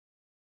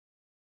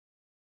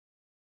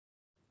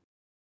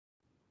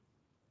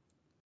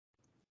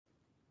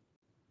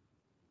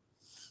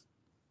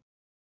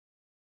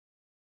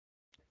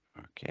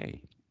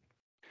Okay.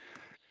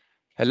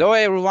 Hello,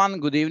 everyone.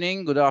 Good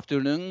evening, good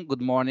afternoon,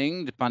 good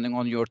morning, depending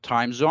on your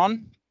time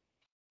zone.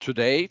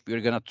 Today,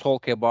 we're going to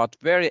talk about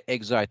very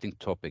exciting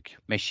topic,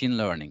 machine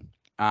learning.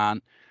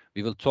 And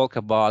we will talk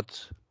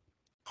about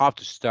how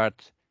to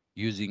start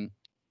using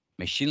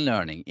machine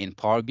learning in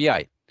Power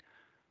BI.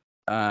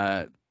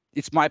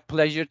 It's my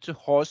pleasure to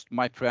host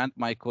my friend,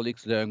 my colleague,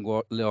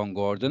 Leon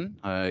Gordon.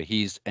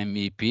 He's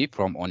MVP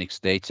from Onyx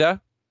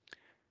Data.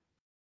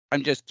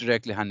 I'm just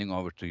directly handing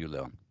over to you,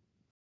 Leon.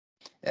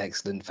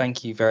 Excellent.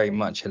 Thank you very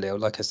much, Halil.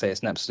 Like I say,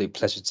 it's an absolute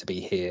pleasure to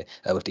be here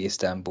with the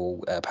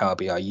Istanbul Power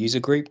BI user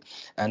group,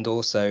 and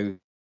also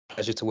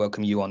pleasure to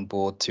welcome you on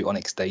board to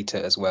Onyx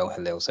Data as well,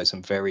 Halil. So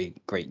some very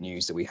great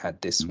news that we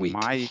had this week.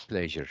 My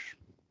pleasure.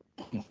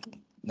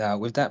 Now,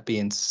 with that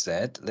being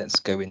said, let's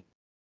go in.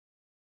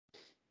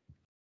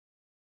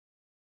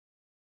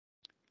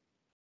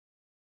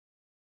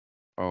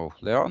 Oh,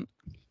 Leon,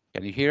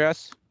 can you hear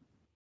us?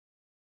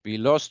 We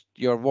lost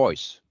your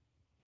voice.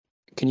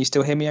 Can you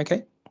still hear me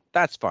okay?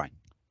 That's fine.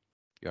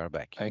 You are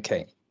back.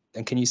 Okay.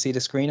 And can you see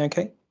the screen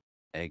okay?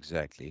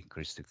 Exactly.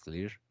 Crystal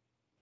clear.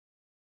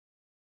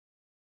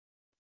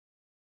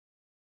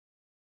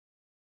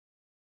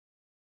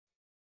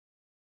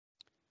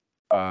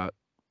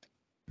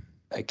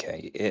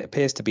 Okay. It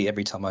appears to be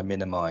every time I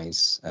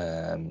minimize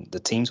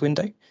the Teams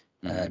window,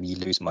 you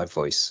lose my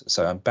voice.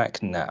 So I'm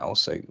back now.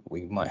 So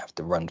we might have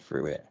to run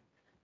through it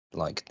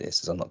like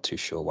this, as I'm not too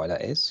sure why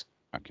that is.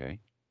 Okay.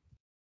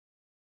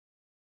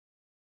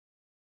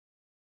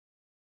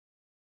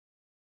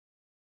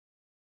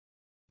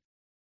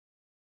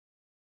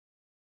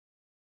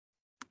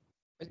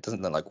 It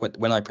doesn't look like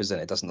when I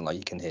present, it doesn't look like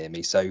you can hear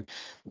me. So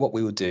what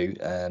we will do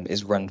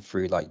is run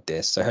through like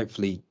this. So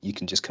hopefully you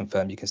can just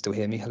confirm you can still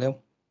hear me, Halil?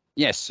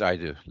 Yes, I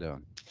do,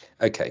 Leon.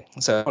 Okay,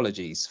 so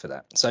apologies for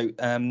that. So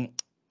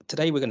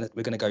today we're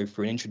gonna go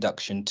through an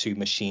introduction to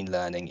machine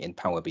learning in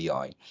Power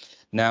BI.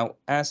 Now,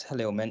 as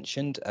Halil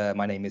mentioned,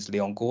 my name is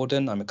Leon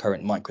Gordon. I'm a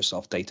current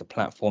Microsoft Data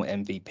Platform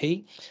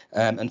MVP,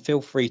 and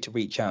feel free to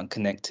reach out and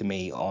connect to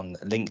me on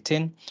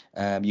LinkedIn.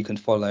 You can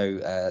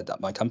follow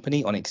my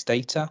company, Onyx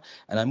Data,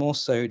 and I'm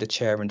also the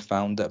chair and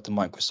founder of the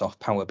Microsoft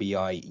Power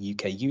BI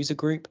UK user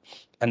group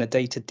and a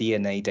Data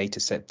DNA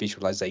dataset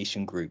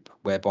visualization group,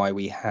 whereby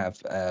we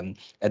have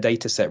a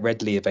data set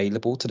readily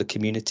available to the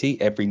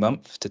community every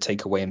month to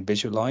take away and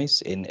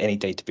visualize in any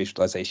data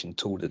visualization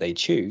tool that they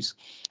choose,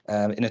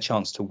 in a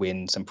chance to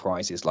win some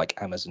prizes like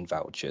Amazon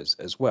vouchers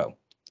as well.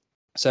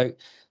 So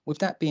with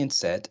that being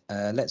said,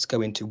 let's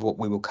go into what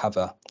we will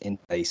cover in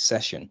today's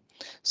session.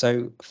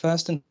 So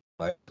first and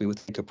foremost, we will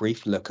take a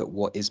brief look at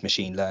what is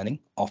machine learning,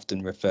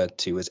 often referred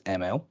to as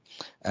ML.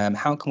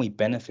 How can we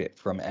benefit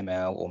from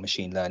ML or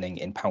machine learning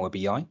in Power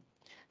BI?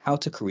 How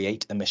to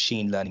create a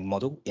machine learning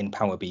model in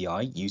Power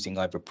BI using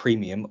either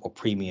premium or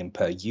premium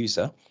per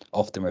user,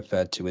 often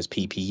referred to as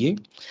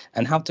PPU,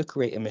 and how to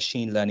create a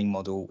machine learning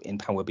model in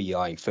Power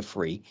BI for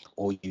free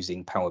or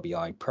using Power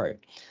BI Pro.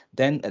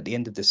 Then at the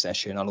end of the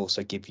session, I'll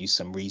also give you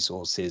some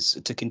resources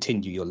to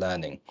continue your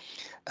learning.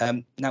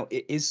 Now,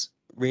 it is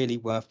really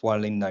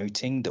worthwhile in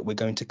noting that we're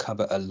going to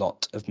cover a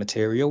lot of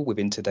material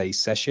within today's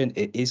session.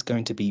 It is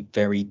going to be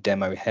very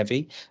demo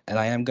heavy, and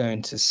I am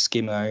going to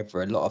skim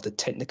over a lot of the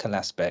technical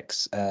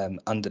aspects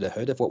under the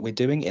hood of what we're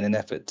doing in an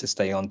effort to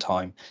stay on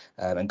time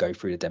and go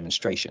through the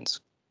demonstrations.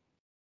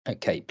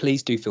 Okay,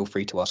 please do feel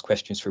free to ask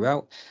questions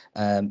throughout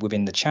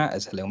within the chat.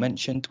 As Halil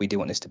mentioned, we do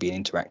want this to be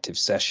an interactive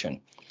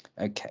session.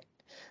 Okay.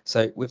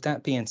 So with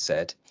that being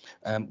said,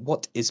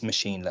 what is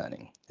machine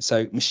learning?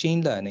 So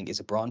machine learning is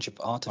a branch of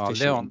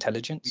artificial Leon,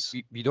 intelligence.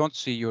 we don't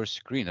see your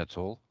screen at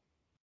all.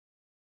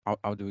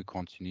 How do we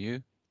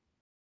continue?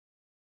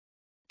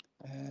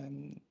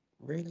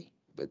 Really?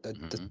 But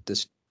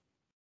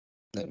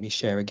let me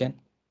share again.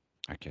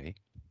 Okay.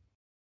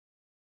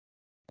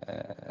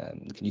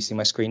 Can you see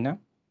my screen now?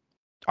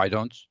 I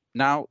don't.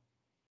 Now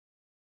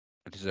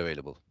it is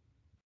available.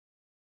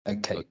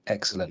 Okay, Good.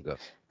 excellent.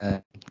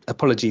 Good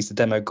Apologies, the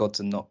demo gods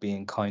are not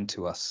being kind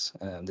to us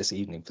this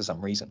evening for some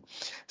reason.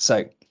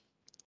 So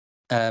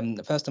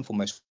first and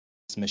foremost,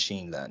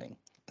 machine learning.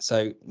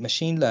 So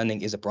machine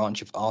learning is a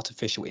branch of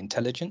artificial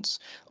intelligence,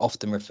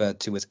 often referred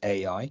to as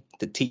AI,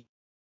 that teaches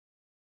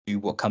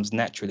what comes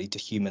naturally to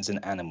humans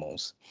and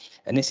animals,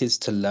 and this is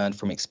to learn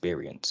from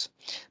experience.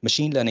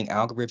 Machine learning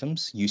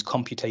algorithms use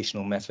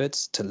computational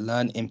methods to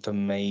learn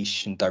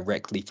information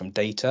directly from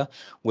data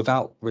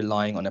without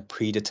relying on a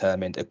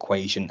predetermined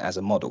equation as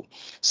a model.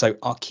 So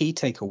our key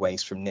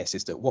takeaways from this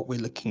is that what we're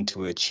looking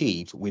to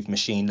achieve with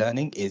machine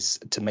learning is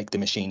to make the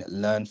machine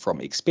learn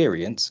from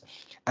experience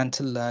and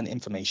to learn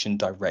information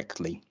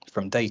directly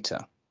from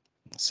data.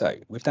 So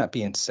with that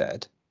being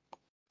said,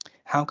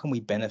 how can we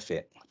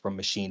benefit from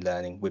machine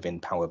learning within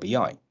Power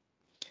BI?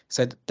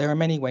 So there are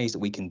many ways that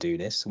we can do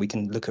this. We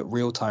can look at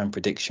real-time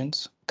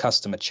predictions,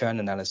 customer churn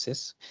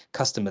analysis,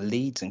 customer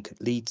leads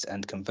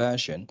and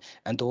conversion,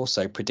 and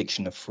also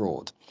prediction of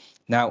fraud.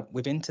 Now,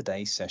 within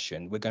today's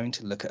session, we're going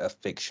to look at a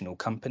fictional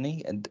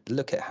company and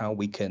look at how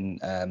we can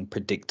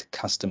predict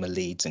customer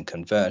leads and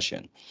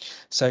conversion.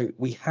 So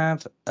we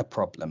have a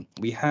problem.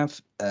 We have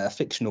a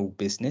fictional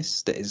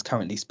business that is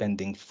currently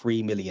spending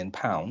 £3 million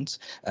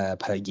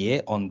per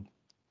year on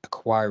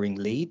acquiring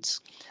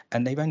leads,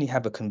 and they only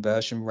have a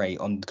conversion rate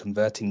on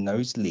converting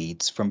those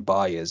leads from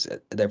buyers.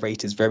 Their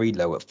rate is very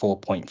low at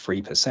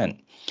 4.3%.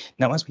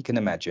 Now, as we can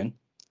imagine,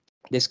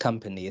 this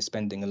company is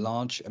spending a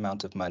large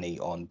amount of money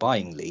on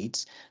buying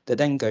leads that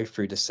then go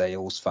through the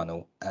sales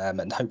funnel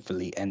and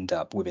hopefully end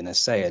up within a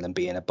sale and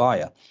being a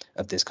buyer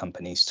of this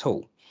company's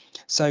tool.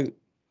 So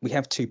we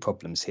have two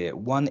problems here.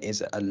 One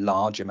is a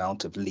large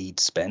amount of lead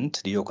spend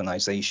to the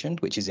organization,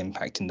 which is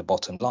impacting the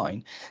bottom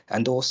line,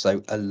 and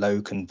also a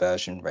low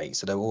conversion rate.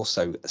 So they're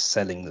also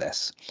selling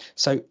less.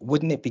 So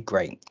wouldn't it be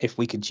great if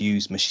we could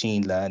use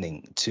machine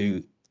learning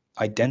to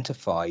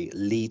identify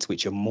leads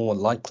which are more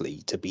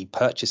likely to be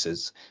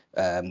purchasers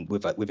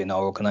within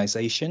our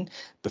organization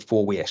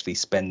before we actually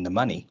spend the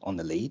money on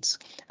the leads,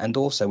 and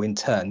also in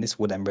turn this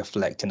will then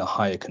reflect in a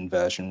higher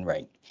conversion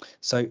rate.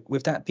 So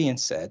with that being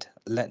said,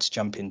 let's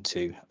jump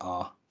into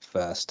our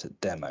first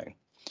demo.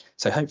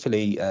 So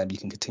hopefully you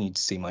can continue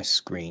to see my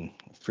screen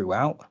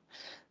throughout.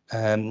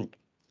 I'll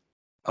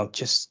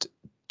just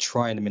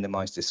try and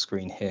minimize this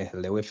screen here a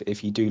little.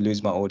 If you do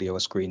lose my audio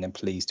or screen, then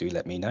please do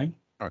let me know.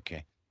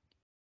 Okay.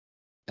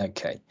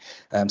 Okay,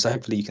 so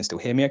hopefully you can still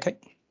hear me okay?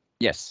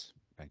 Yes,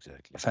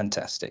 exactly.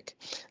 Fantastic.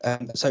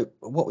 So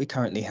what we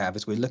currently have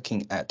is we're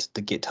looking at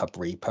the GitHub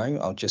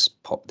repo. I'll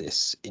just pop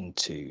this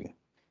into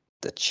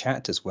the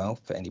chat as well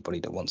for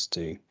anybody that wants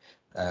to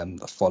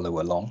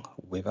follow along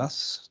with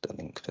us, the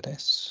link for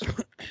this.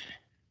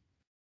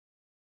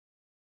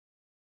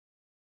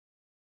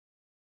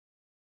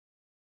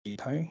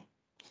 Repo.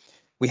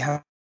 We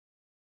have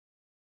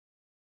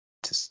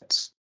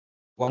sets,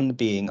 one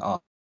being our,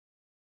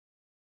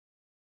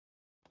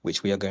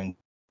 which we are going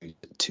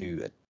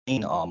to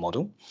train our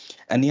model,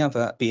 and the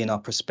other being our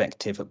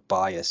prospective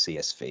buyer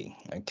CSV,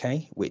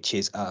 okay, which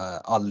is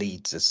our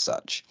leads as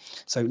such.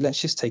 So let's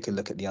just take a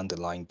look at the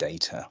underlying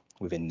data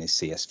within these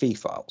CSV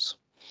files.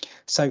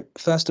 So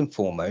first and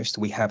foremost,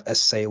 we have a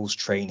sales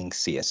training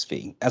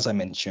CSV. As I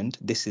mentioned,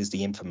 this is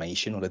the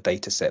information or the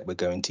data set we're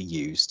going to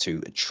use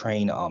to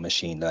train our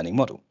machine learning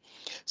model.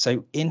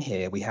 So in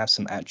here, we have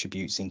some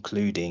attributes,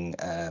 including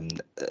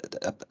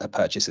a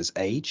purchaser's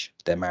age,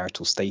 their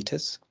marital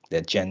status,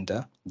 their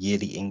gender,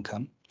 yearly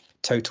income,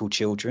 total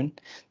children,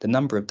 the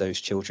number of those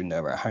children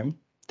that are at home,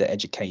 their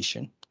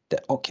education,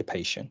 their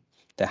occupation,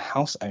 their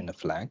house owner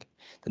flag,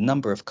 the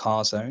number of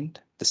cars owned,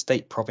 the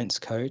state province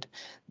code,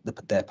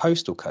 their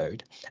postal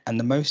code, and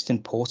the most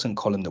important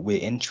column that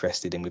we're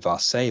interested in with our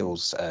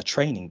sales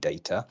training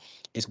data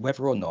is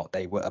whether or not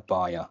they were a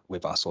buyer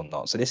with us or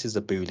not. So this is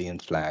a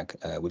Boolean flag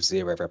with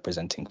 0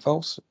 representing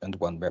false and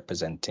 1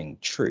 representing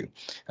true.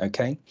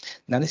 Okay,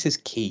 now this is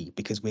key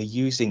because we're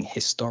using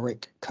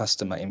historic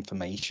customer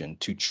information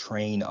to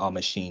train our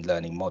machine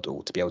learning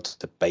model to be able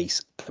to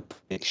base a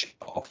prediction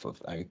off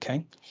of.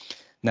 Okay.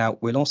 Now,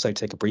 we'll also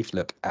take a brief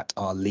look at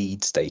our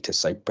leads data,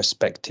 so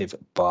prospective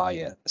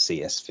buyer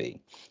CSV.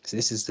 So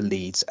this is the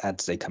leads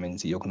as they come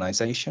into the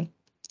organization.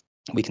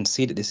 We can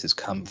see that this has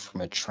come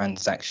from a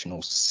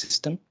transactional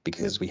system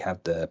because we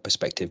have the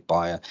prospective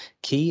buyer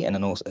key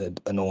and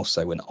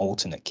also an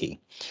alternate key.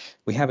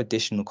 We have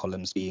additional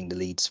columns being the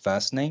lead's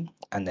first name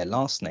and their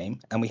last name,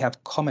 and we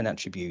have common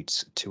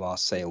attributes to our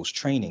sales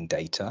training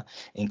data,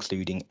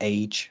 including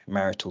age,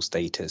 marital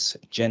status,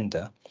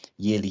 gender,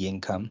 yearly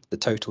income, the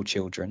total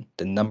children,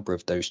 the number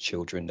of those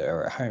children that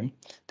are at home,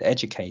 their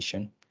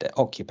education, their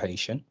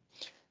occupation,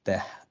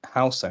 their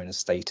house owner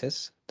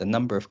status, the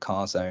number of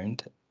cars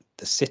owned,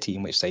 the city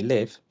in which they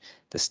live,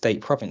 the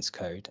state province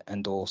code,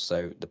 and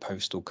also the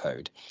postal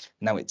code.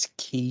 Now, it's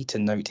key to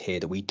note here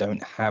that we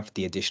don't have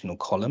the additional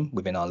column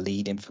within our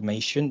lead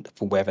information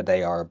for whether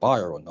they are a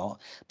buyer or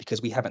not,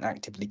 because we haven't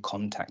actively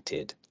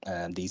contacted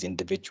these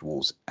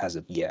individuals as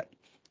of yet.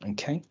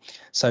 Okay,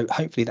 so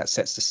hopefully that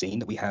sets the scene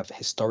that we have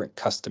historic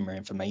customer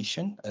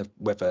information of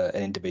whether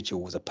an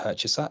individual was a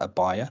purchaser, a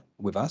buyer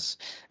with us,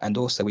 and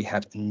also we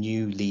have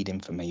new lead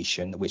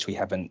information which we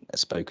haven't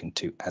spoken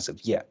to as of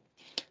yet.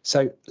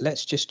 So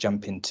let's just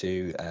jump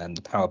into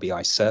the Power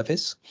BI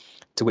service,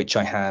 to which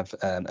I have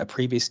a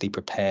previously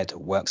prepared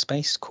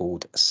workspace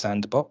called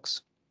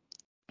Sandbox.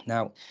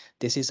 Now,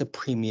 this is a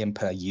premium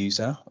per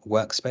user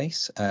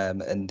workspace,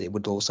 and it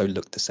would also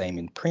look the same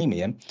in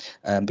premium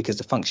because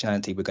the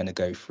functionality we're going to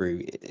go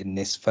through in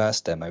this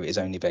first demo is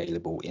only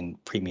available in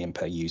premium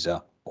per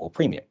user or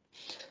premium.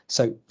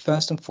 So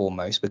first and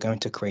foremost, we're going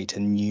to create a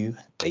new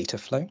data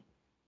flow.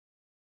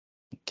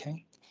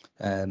 Okay.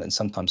 And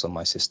sometimes on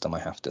my system, I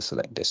have to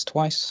select this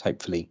twice.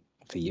 Hopefully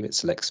for you, it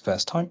selects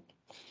first time.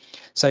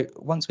 So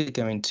once we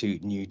go into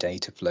new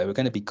data flow, we're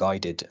going to be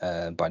guided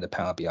by the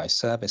Power BI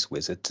service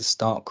wizard to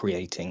start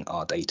creating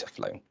our data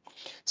flow.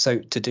 So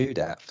to do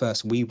that,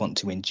 first we want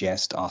to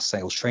ingest our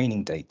sales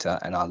training data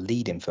and our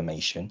lead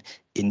information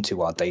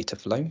into our data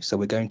flow. So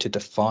we're going to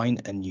define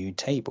a new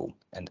table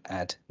and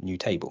add new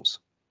tables.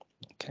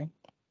 Okay.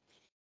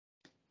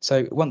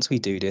 So once we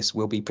do this,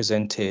 we'll be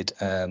presented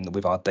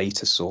with our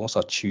data source,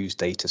 our choose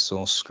data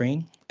source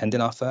screen. And in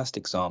our first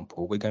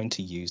example, we're going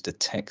to use the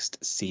text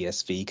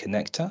CSV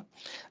connector,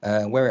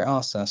 where it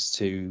asks us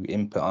to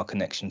input our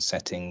connection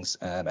settings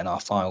and our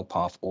file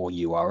path or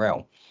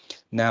URL.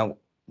 Now,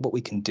 what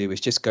we can do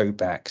is just go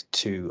back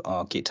to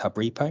our GitHub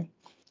repo.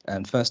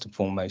 And first and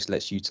foremost,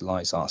 let's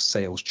utilize our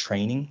sales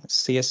training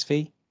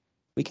CSV.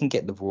 We can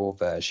get the raw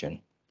version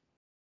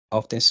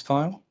of this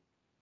file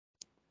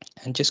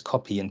and just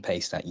copy and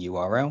paste that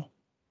URL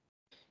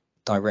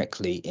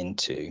directly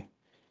into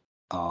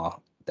our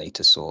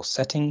data source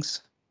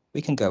settings.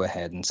 We can go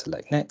ahead and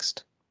select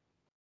next.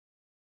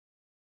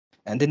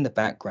 And in the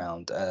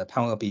background,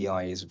 Power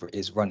BI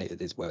is running,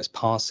 is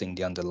passing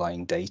the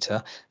underlying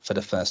data for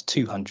the first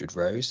 200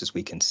 rows, as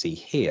we can see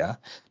here,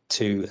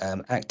 to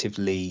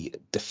actively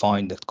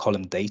define the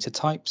column data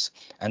types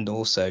and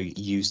also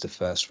use the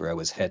first row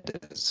as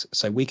headers.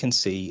 So we can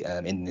see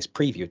in this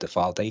preview of the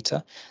file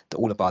data that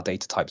all of our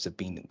data types have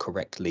been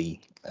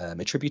correctly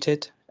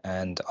attributed,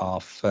 and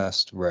our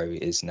first row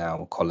is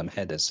now column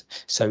headers.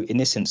 So in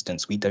this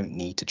instance, we don't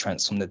need to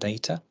transform the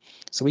data,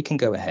 so we can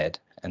go ahead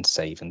and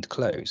save and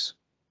close.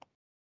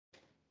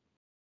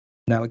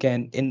 Now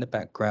again, in the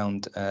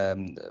background,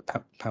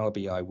 Power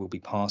BI will be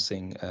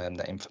passing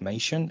that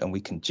information, and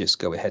we can just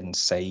go ahead and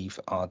save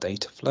our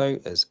data flow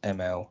as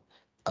ML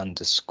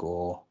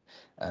underscore,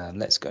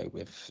 let's go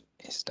with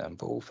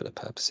Istanbul for the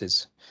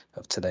purposes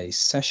of today's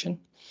session.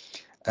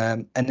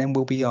 And then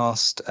we'll be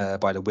asked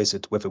by the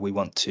wizard whether we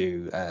want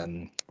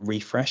to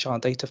refresh our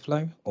data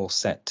flow or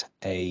set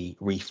a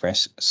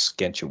refresh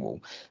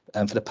schedule.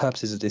 And for the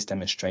purposes of this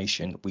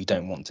demonstration, we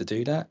don't want to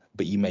do that,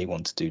 but you may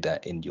want to do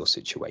that in your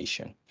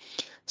situation.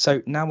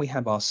 So now we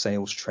have our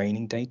sales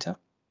training data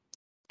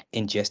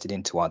ingested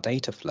into our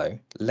data flow.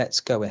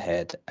 Let's go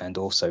ahead and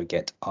also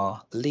get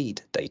our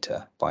lead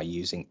data by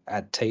using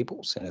add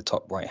tables in the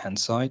top right hand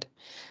side,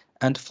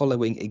 and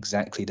following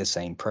exactly the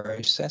same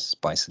process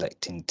by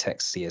selecting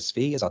text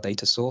CSV as our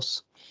data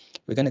source.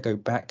 We're going to go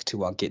back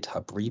to our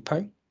GitHub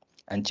repo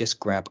and just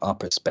grab our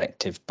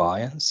prospective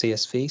buyer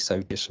CSV.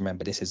 So just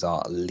remember, this is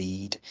our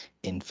lead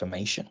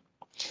information.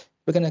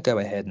 We're going to go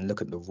ahead and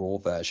look at the raw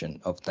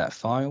version of that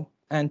file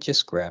and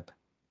just grab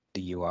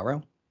the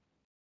URL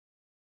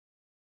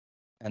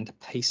and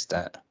paste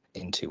that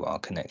into our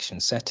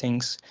connection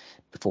settings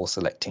before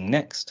selecting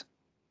next.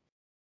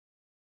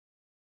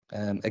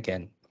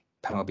 Again,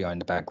 Power BI in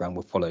the background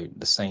will follow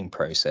the same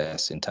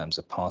process in terms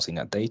of passing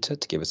that data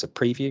to give us a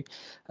preview,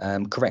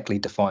 correctly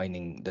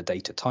defining the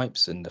data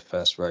types in the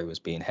first row as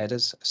being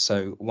headers.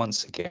 So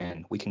once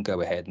again, we can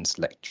go ahead and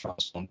select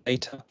transform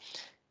data.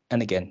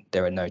 And again,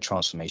 there are no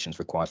transformations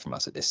required from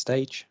us at this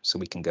stage, so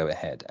we can go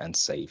ahead and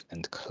save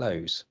and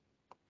close.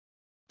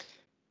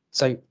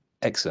 So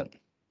excellent.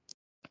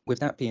 With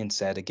that being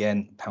said,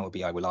 again, Power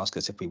BI will ask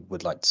us if we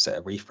would like to set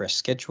a refresh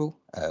schedule,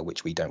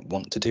 which we don't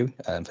want to do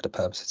for the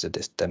purposes of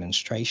this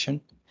demonstration.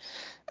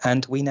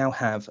 And we now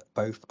have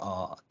both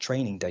our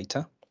training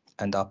data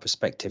and our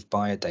prospective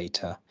buyer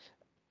data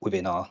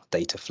within our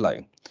data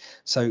flow.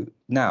 So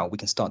now we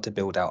can start to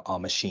build out our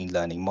machine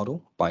learning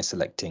model by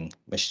selecting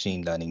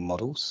machine learning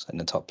models in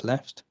the top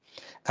left.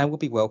 And we'll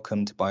be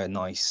welcomed by a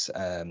nice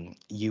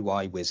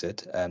UI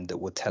wizard that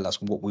will tell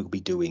us what we'll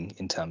be doing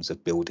in terms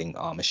of building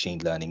our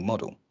machine learning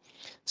model.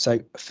 So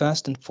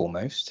first and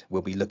foremost,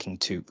 we'll be looking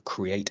to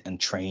create and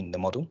train the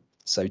model.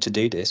 So to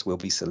do this, we'll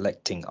be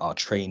selecting our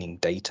training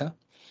data.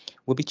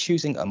 We'll be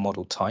choosing a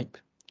model type.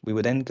 We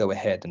will then go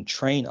ahead and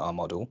train our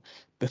model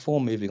before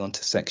moving on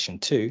to section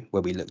 2,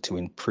 where we look to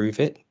improve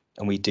it.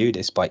 And we do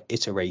this by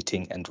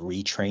iterating and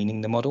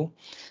retraining the model.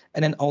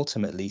 And then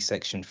ultimately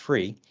section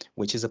 3,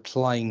 which is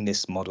applying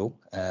this model,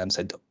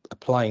 so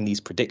applying these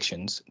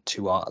predictions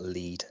to our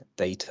lead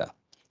data.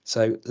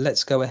 So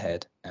let's go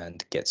ahead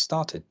and get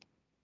started.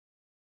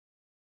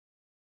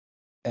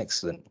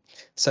 Excellent.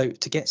 So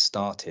to get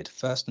started,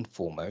 first and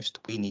foremost,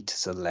 we need to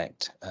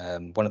select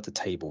one of the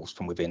tables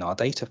from within our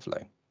data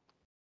flow.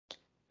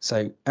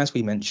 So as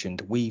we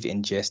mentioned, we've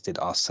ingested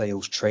our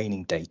sales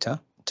training data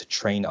to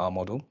train our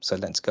model. So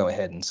let's go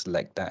ahead and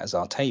select that as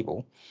our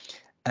table.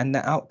 And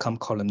the outcome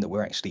column that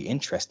we're actually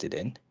interested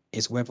in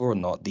is whether or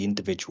not the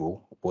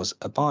individual was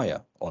a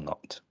buyer or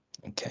not.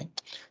 Okay,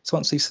 so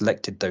once we've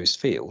selected those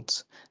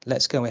fields,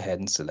 let's go ahead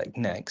and select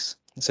next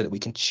so that we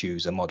can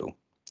choose a model.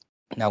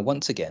 Now,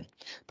 once again,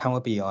 Power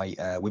BI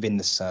within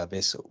the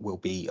service will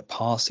be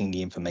passing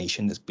the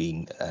information that's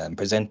been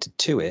presented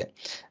to it,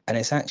 and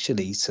it's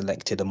actually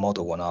selected a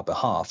model on our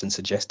behalf and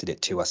suggested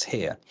it to us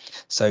here.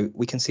 So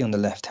we can see on the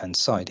left-hand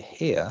side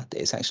here that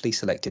it's actually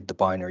selected the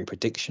binary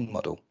prediction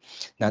model.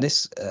 Now,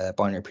 this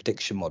binary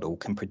prediction model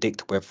can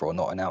predict whether or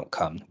not an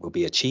outcome will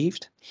be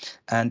achieved.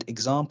 And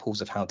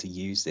examples of how to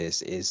use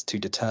this is to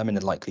determine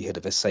the likelihood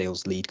of a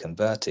sales lead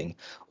converting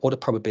or the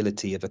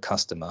probability of a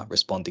customer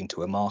responding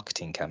to a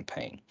marketing campaign.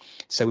 paying.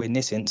 So in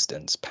this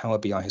instance, Power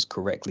BI has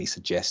correctly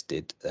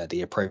suggested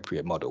the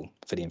appropriate model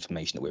for the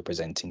information that we're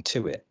presenting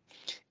to it.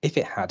 If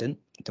it hadn't,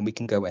 then we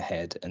can go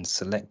ahead and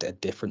select a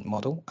different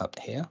model up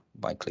here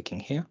by clicking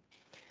here.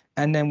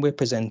 And then we're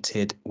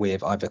presented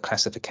with either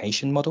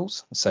classification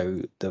models,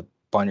 so the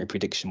binary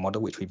prediction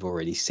model, which we've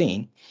already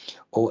seen,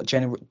 or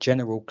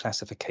general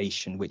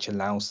classification, which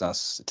allows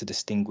us to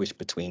distinguish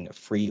between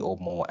 3 or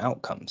more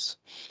outcomes.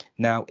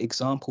 Now,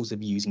 examples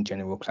of using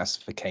general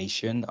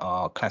classification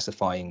are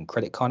classifying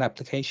credit card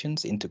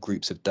applications into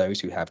groups of those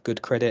who have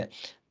good credit,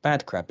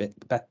 bad credit,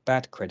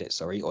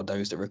 or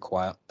those that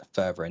require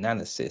further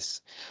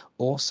analysis.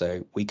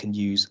 Also, we can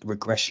use a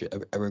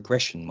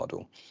regression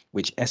model,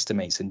 which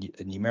estimates a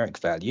numeric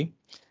value.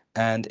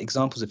 And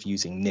examples of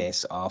using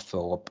this are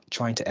for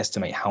trying to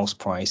estimate house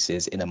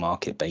prices in a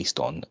market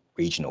based on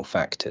regional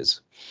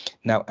factors.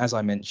 Now, as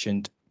I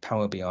mentioned,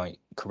 Power BI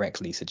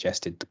correctly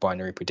suggested the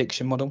binary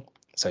prediction model.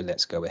 So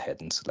let's go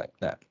ahead and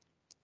select that.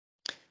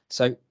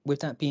 So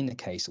with that being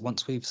the case,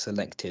 once we've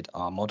selected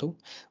our model,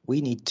 we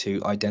need to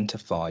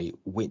identify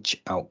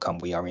which outcome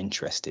we are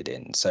interested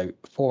in. So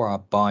for our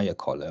buyer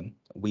column,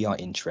 we are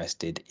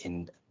interested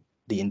in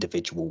the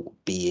individual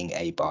being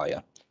a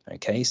buyer.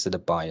 Okay, so the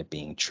buyer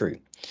being true.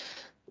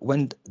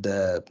 When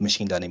the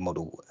machine learning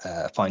model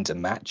finds a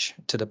match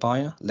to the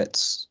buyer,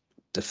 let's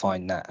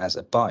define that as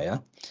a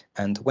buyer.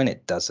 And when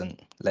it doesn't,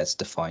 let's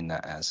define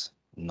that as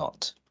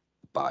not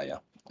buyer.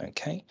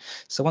 Okay,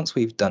 so once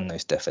we've done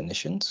those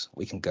definitions,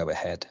 we can go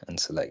ahead and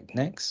select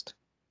next.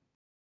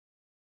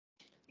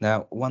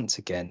 Now, once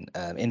again,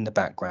 in the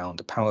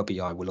background, Power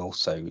BI will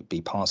also be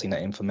passing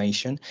that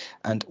information.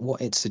 And what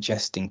it's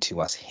suggesting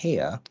to us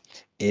here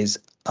is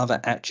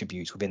other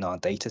attributes within our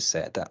data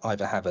set that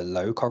either have a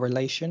low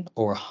correlation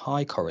or a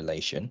high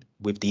correlation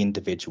with the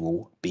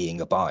individual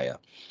being a buyer.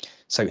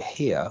 So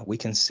here we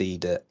can see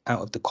that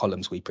out of the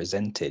columns we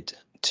presented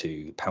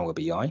to Power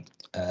BI,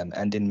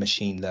 and in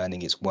machine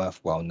learning, it's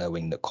worthwhile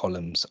knowing that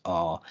columns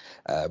are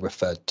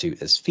referred to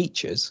as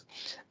features.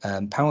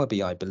 Power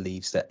BI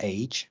believes that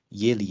age,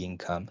 yearly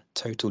income,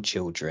 total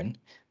children,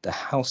 the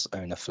house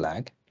owner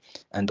flag,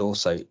 and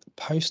also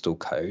postal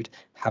code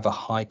have a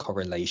high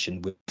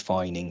correlation with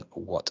defining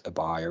what a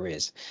buyer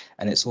is.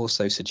 And it's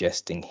also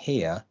suggesting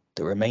here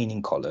the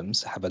remaining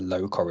columns have a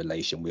low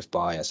correlation with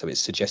buyer, so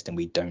it's suggesting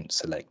we don't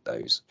select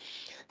those.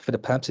 For the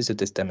purposes of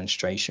this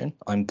demonstration,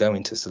 I'm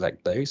going to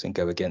select those and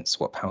go against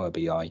what Power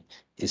BI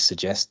is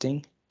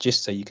suggesting,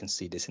 just so you can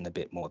see this in a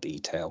bit more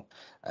detail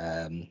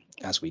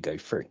as we go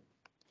through.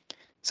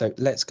 So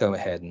let's go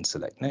ahead and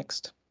select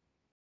next.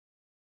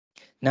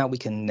 Now we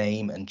can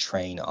name and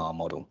train our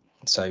model.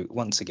 So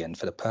once again,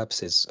 for the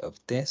purposes of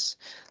this,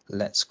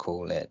 let's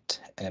call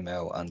it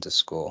ML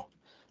underscore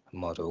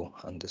model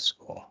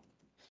underscore.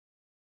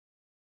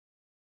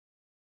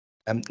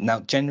 Now,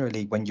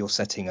 generally, when you're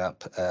setting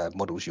up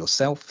models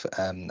yourself,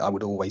 I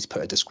would always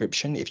put a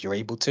description if you're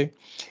able to.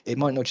 It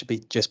might not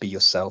just be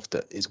yourself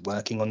that is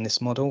working on this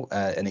model,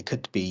 and it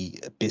could be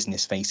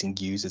business-facing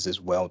users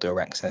as well that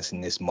are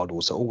accessing this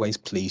model. So always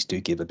please do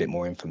give a bit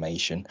more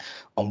information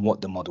on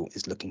what the model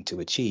is looking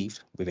to achieve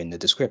within the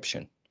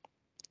description.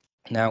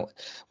 Now,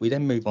 we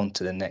then move on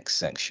to the next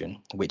section,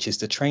 which is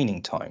the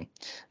training time.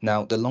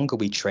 Now, the longer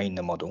we train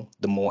the model,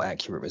 the more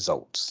accurate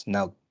results.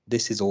 Now,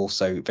 this is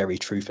also very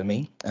true for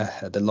me.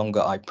 The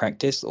longer I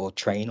practice or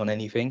train on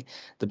anything,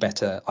 the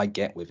better I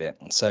get with it.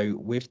 So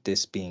with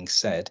this being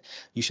said,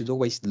 you should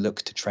always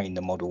look to train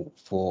the model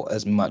for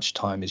as much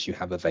time as you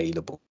have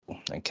available.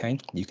 Okay,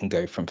 you can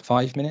go from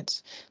 5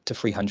 minutes to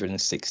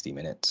 360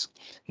 minutes.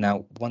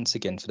 Now, once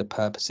again, for the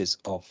purposes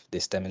of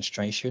this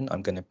demonstration,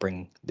 I'm going to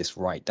bring this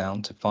right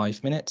down to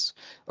 5 minutes,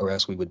 or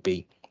else we would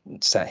be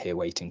sat here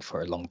waiting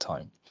for a long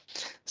time.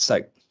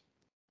 So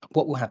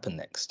what will happen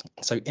next?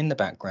 So in the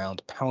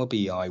background, Power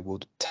BI will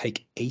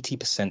take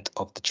 80%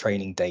 of the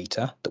training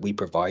data that we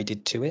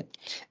provided to it.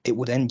 It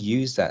will then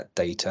use that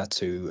data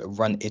to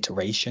run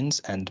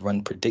iterations and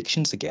run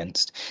predictions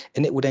against,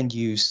 and it will then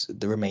use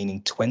the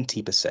remaining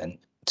 20%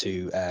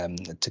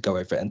 to go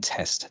over and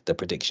test the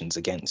predictions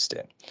against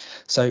it.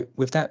 So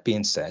with that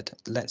being said,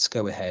 let's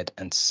go ahead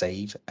and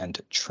save and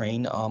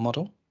train our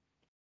model.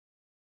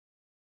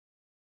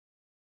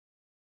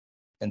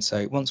 And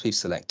so once we've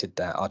selected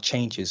that, our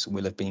changes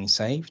will have been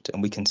saved,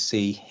 and we can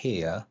see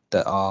here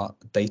that our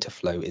data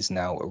flow is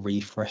now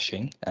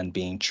refreshing and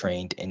being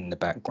trained in the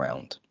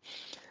background.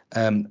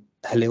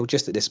 Halil,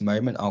 just at this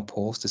moment, I'll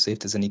pause to see if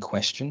there's any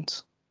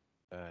questions.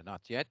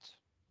 Not yet.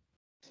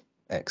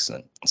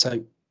 Excellent.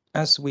 So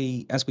as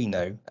we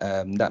know,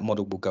 that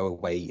model will go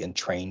away and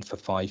train for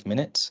 5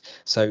 minutes.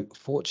 So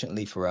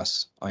fortunately for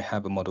us, I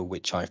have a model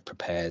which I've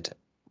prepared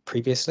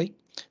previously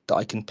that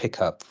I can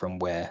pick up from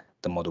where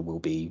the model will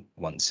be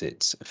once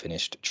it's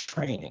finished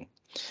training.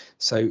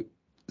 So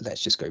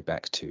let's just go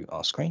back to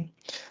our screen.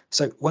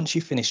 So once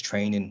you finish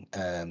training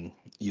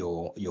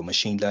your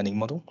machine learning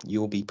model,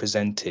 you'll be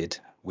presented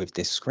with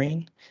this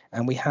screen,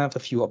 and we have a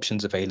few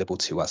options available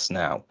to us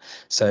now.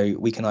 So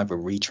we can either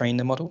retrain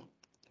the model,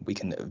 we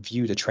can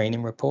view the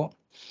training report,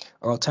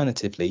 Or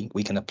alternatively,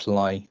 we can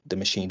apply the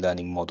machine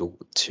learning model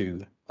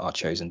to our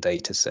chosen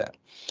data set.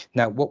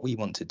 Now, what we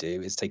want to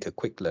do is take a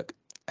quick look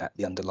at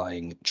the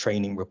underlying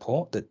training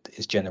report that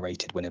is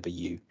generated whenever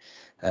you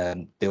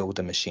build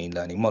a machine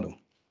learning model.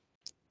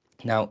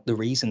 Now, the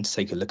reason to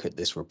take a look at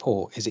this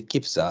report is it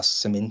gives us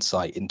some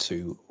insight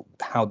into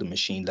how the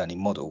machine learning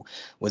model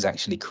was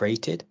actually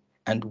created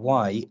and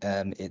why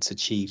it's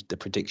achieved the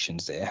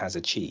predictions that it has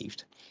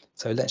achieved.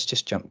 So let's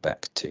just jump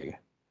back to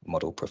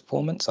model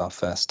performance, our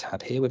first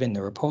tab here within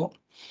the report.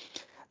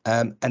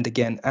 And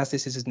again, as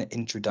this is an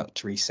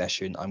introductory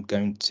session, I'm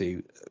going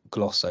to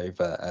gloss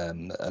over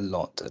a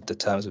lot of the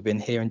terms within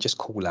here and just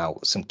call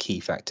out some key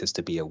factors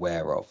to be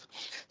aware of.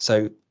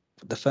 So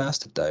the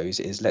first of those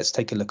is let's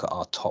take a look at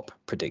our top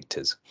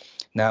predictors.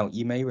 Now,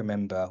 you may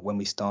remember when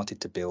we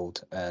started to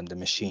build the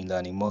machine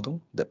learning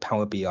model that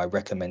Power BI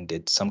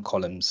recommended some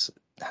columns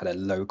had a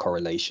low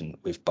correlation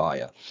with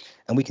buyer.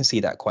 And we can see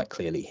that quite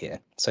clearly here.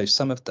 So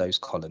some of those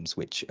columns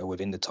which are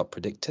within the top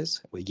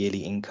predictors were yearly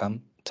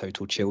income,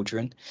 total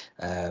children,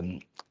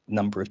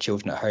 number of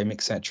children at home,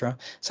 etc.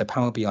 So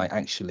Power BI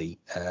actually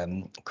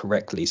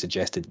correctly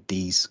suggested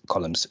these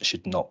columns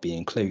should not be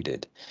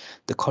included.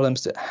 The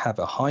columns that have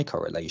a high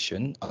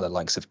correlation are the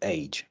likes of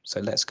age. So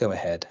let's go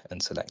ahead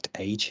and select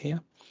age here.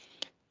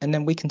 And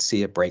then we can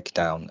see a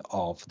breakdown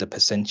of the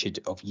percentage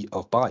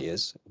of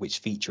buyers which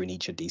feature in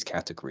each of these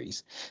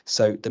categories.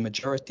 So the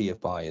majority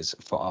of buyers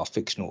for our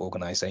fictional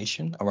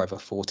organization are over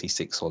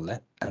 46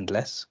 and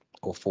less,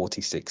 or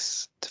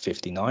 46 to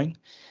 59.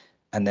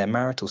 And their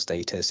marital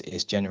status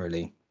is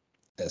generally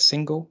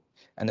single,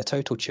 and the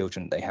total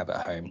children they have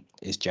at home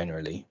is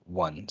generally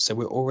 1. So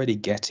we're already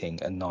getting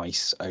a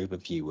nice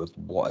overview of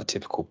what a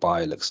typical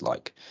buyer looks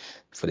like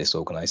for this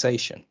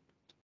organization.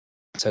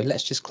 So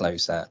let's just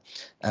close that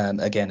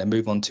again and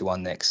move on to our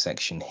next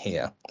section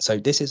here. So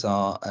this is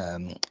our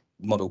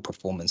model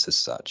performance as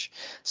such.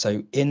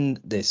 So in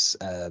this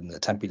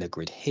tabular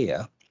grid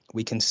here,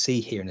 we can see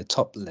here in the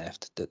top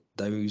left that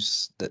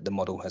those that the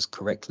model has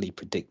correctly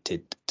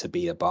predicted to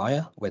be a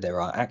buyer, where there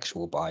are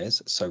actual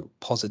buyers, so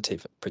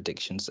positive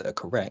predictions that are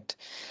correct,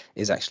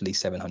 is actually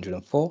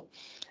 704.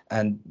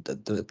 And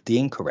the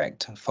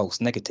incorrect, false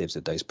negatives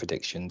of those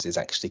predictions is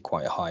actually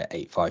quite high at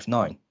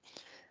 859.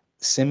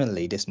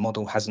 Similarly, this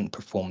model hasn't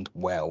performed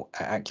well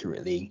at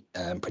accurately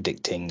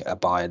predicting a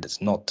buyer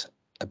that's not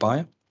a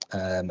buyer,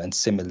 and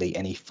similarly,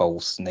 any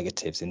false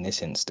negatives in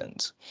this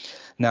instance.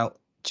 Now,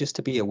 just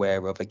to be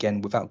aware of,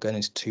 again, without going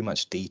into too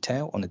much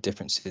detail on the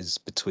differences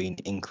between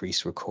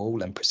increased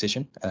recall and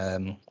precision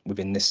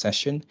within this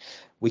session,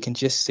 we can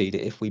just see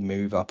that if we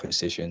move our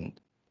precision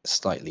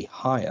slightly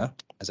higher,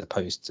 as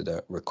opposed to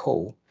the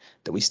recall,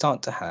 that we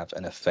start to have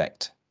an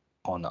effect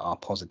on our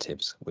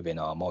positives within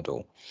our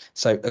model.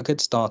 So a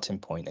good starting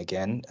point,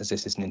 again, as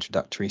this is an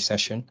introductory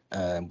session,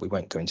 we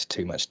won't go into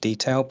too much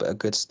detail, but a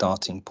good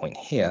starting point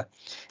here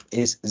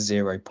is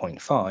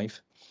 0.5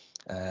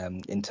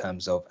 in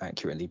terms of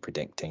accurately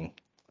predicting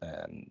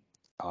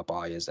our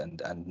buyers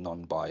and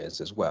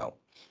non-buyers as well.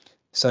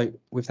 So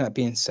with that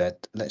being said,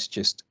 let's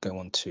just go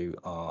on to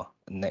our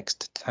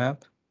next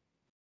tab.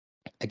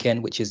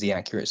 Again, which is the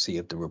accuracy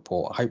of the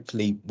report.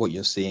 Hopefully what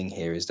you're seeing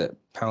here is that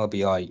Power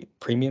BI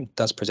Premium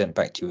does present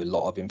back to you a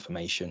lot of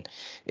information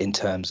in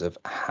terms of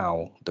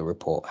how the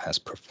report has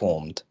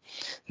performed.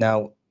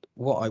 Now,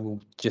 what I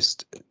will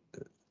just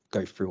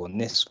go through on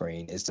this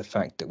screen is the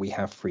fact that we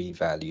have 3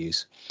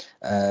 values.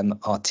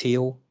 Our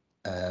teal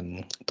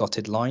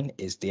dotted line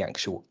is the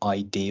actual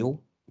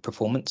ideal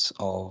performance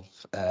of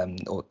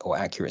or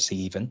accuracy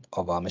even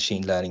of our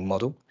machine learning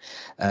model.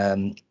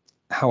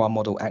 How our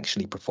model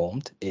actually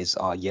performed is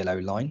our yellow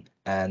line,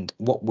 and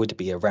what would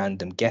be a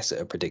random guess at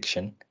a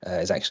prediction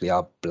is actually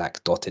our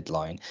black dotted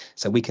line.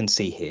 So we can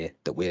see here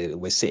that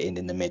we're sitting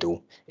in the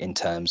middle in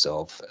terms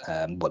of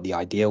what the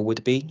ideal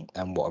would be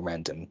and what a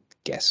random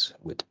guess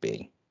would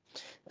be.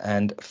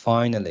 And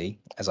finally,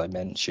 as I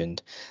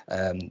mentioned,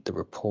 the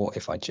report,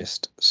 if I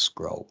just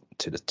scroll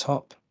to the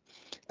top,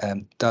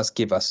 does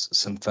give us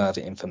some further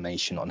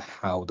information on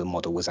how the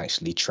model was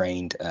actually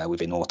trained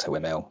within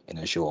AutoML in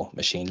Azure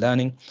Machine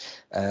Learning,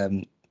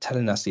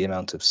 telling us the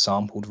amount of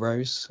sampled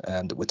rows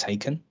that were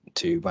taken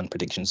to run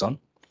predictions on,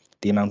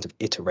 the amount of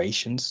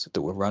iterations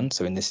that were run,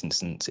 so in this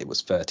instance it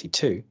was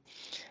 32,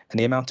 and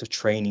the amount of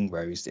training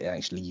rows that it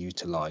actually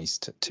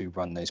utilized to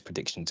run those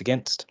predictions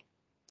against.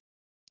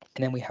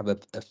 And then we have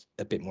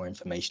a bit more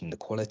information, the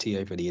quality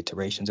over the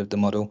iterations of the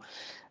model.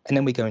 And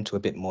then we go into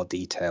a bit more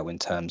detail in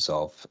terms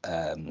of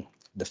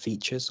the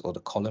features or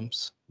the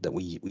columns that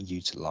we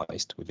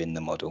utilized within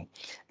the model.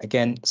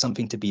 Again,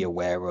 something to be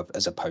aware of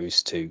as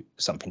opposed to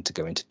something to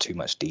go into too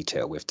much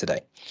detail with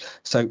today.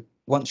 So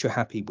once you're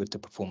happy with the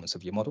performance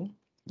of your model,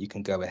 you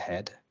can go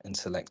ahead and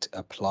select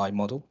Apply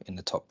Model in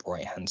the top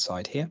right-hand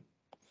side here.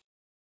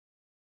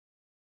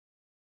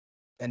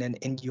 And then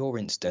in your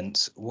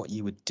instance, what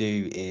you would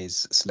do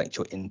is select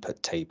your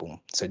input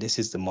table. So this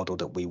is the model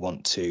that we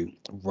want to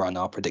run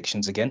our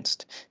predictions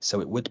against.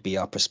 So it would be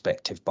our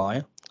prospective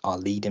buyer, our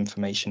lead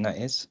information that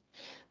is.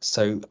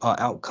 So our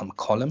outcome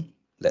column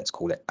let's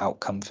call it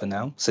outcome for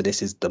now. So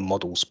this is the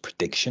model's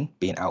prediction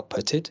being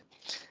outputted.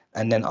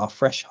 And then our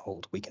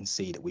threshold, we can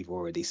see that we've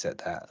already set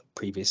that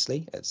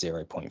previously at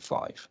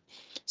 0.5.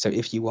 So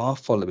if you are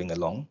following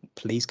along,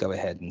 please go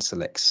ahead and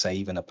select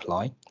Save and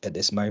Apply at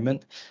this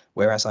moment.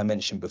 Whereas I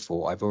mentioned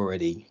before, I've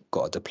already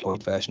got a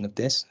deployed version of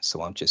this, so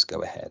I'll just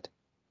go ahead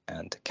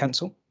and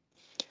cancel.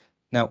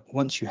 Now,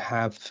 once you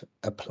have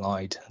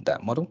applied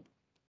that model,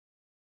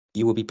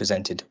 you will be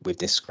presented with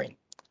this screen.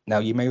 Now,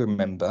 you may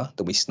remember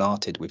that we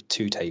started with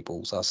two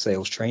tables, our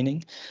sales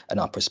training and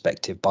our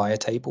prospective buyer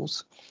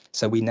tables.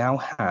 So we now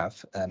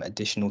have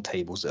additional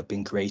tables that have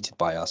been created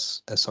by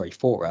us,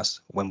 for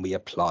us when we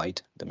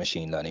applied the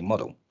machine learning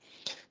model.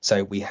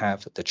 So we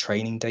have the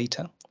training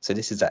data. So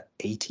this is that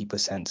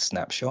 80%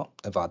 snapshot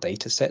of our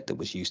data set that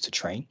was used to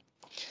train.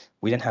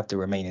 We then have the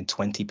remaining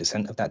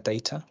 20% of that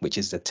data, which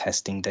is the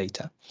testing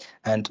data.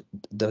 And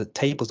the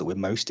tables that we're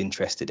most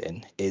interested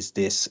in is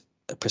this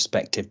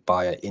prospective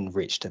buyer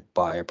enriched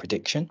buyer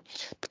prediction,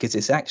 because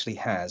this actually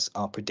has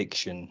our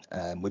prediction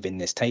within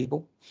this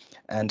table.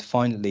 And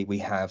finally, we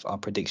have our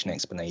prediction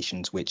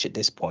explanations, which at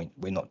this point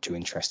we're not too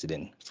interested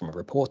in from a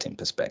reporting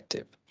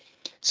perspective.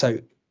 So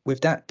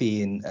with that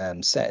being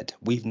said,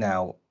 we've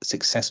now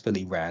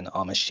successfully ran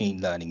our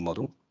machine learning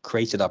model,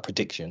 created our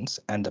predictions,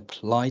 and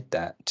applied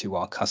that to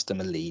our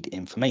customer lead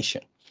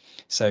information.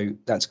 So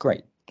that's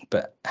great,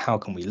 but how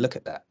can we look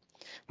at that?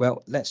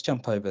 Well, let's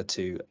jump over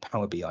to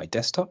Power BI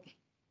Desktop.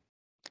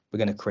 We're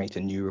going to create a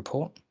new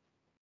report.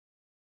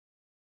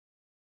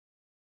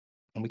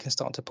 And we can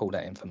start to pull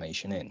that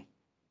information in.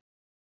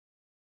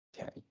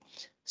 Okay,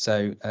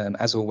 so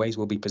as always,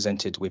 we'll be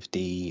presented with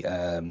the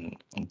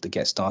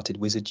Get Started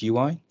Wizard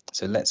UI.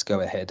 So let's go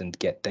ahead and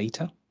get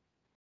data.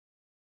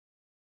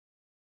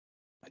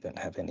 I don't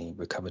have any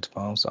recovered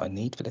files that I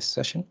need for this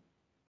session.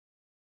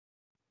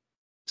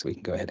 So we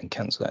can go ahead and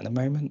cancel that in a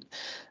moment.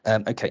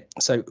 Okay,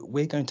 so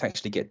we're going to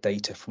actually get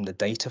data from the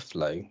data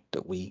flow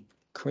that we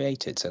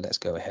created. So let's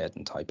go ahead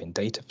and type in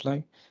data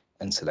flow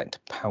and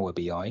select Power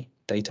BI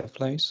data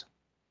flows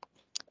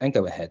and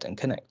go ahead and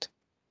connect.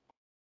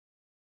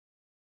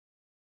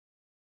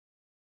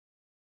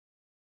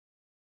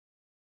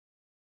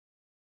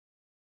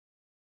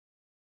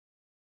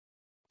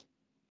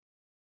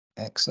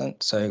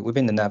 Excellent. So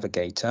within the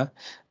navigator,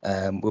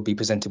 we'll be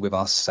presented with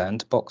our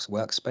sandbox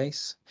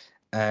workspace.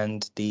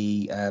 And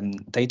the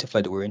data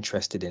flow that we're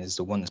interested in is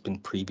the one that's been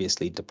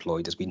previously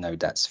deployed, as we know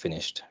that's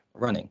finished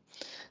running.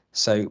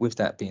 So with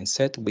that being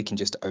said, we can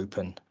just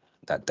open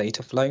that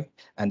data flow.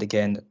 And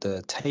again,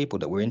 the table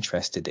that we're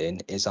interested in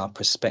is our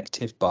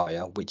prospective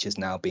buyer, which has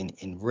now been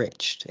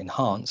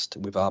enhanced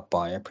with our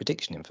buyer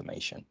prediction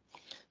information.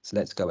 So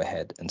let's go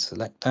ahead and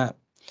select that.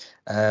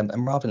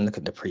 And rather than look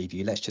at the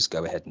preview, let's just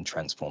go ahead and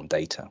transform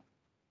data.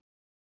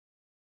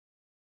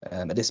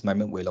 At this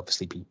moment, we'll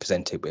obviously be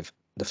presented with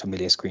the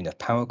familiar screen of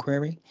Power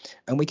Query,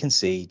 and we can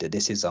see that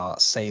this is our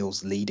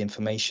sales lead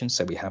information.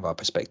 So we have our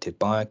prospective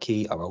buyer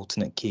key, our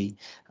alternate key,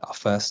 our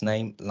first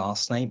name,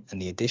 last name,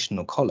 and the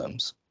additional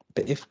columns.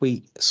 But if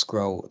we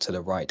scroll to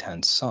the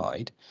right-hand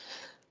side,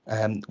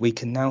 we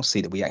can now see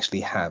that we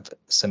actually have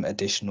some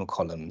additional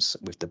columns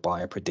with the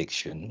buyer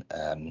prediction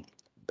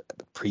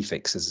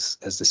prefix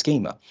as the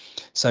schema.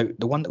 So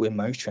the one that we're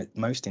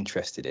most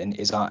interested in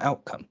is our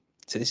outcome.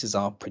 So this is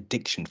our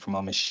prediction from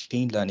our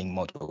machine learning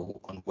model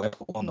on whether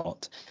or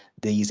not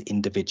these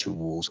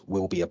individuals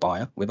will be a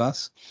buyer with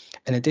us.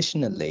 And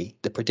additionally,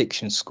 the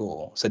prediction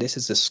score. So this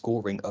is the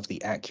scoring of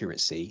the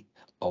accuracy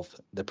of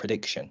the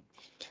prediction.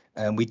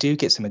 And we do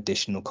get some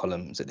additional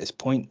columns at this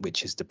point,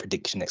 which is the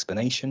prediction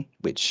explanation,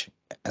 which,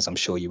 as I'm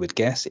sure you would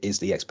guess, is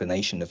the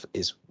explanation of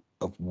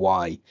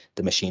why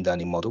the machine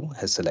learning model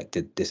has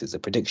selected this as a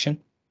prediction.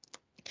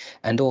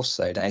 And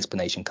also that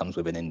explanation comes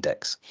with an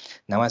index.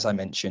 Now, as I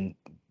mentioned,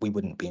 we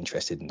wouldn't be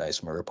interested in those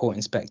from a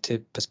reporting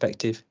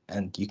perspective,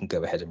 and you can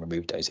go ahead and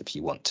remove those if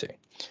you want to.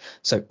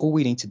 So all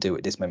we need to do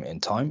at this moment in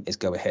time is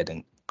go ahead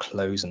and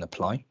close and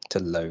apply to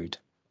load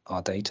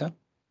our data.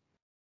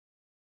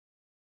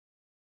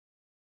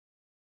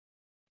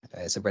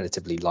 It's a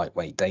relatively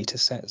lightweight data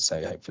set,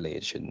 so hopefully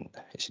it should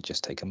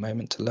just take a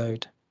moment to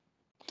load.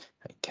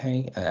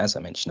 Okay, as I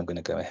mentioned, I'm going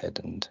to go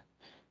ahead and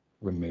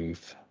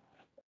remove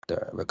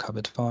the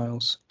recovered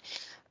files.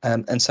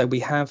 And so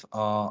we have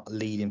our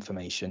lead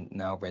information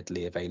now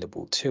readily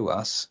available to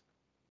us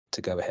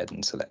to go ahead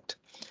and select.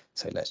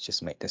 So let's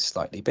just make this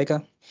slightly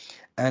bigger.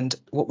 And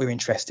what we're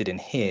interested in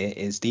here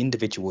is the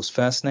individual's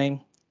first name,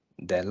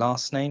 their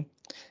last name,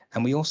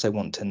 and we also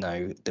want to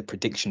know the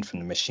prediction from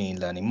the machine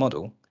learning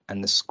model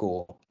and the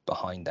score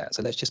behind that.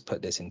 So let's just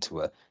put this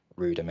into a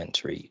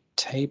rudimentary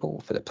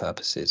table for the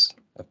purposes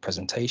of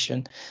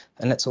presentation.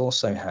 And let's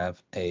also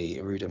have a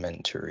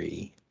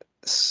rudimentary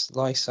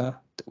slicer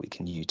that we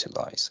can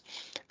utilize.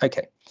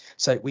 Okay,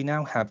 so we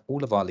now have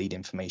all of our lead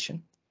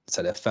information.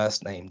 So their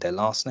first name, their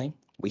last name.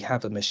 We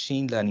have a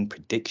machine learning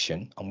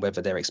prediction on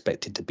whether they're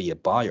expected to be a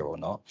buyer or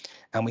not.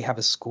 And we have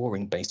a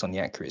scoring based on the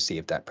accuracy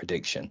of that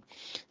prediction.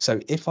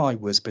 So if I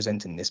was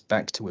presenting this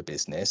back to a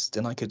business,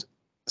 then I could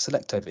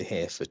select over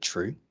here for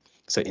true.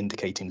 so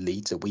indicating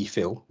leads that we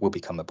feel will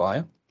become a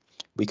buyer.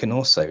 We can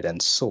also then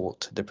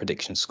sort the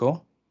prediction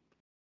score.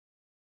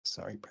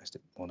 Sorry, pressed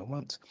it more than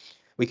once.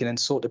 We can then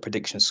sort the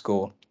prediction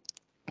score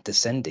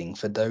descending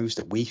for those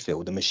that we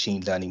feel the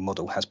machine learning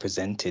model has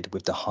presented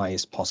with the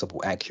highest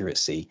possible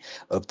accuracy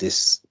of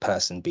this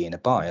person being a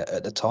buyer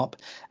at the top,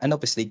 and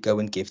obviously go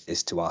and give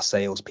this to our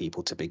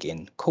salespeople to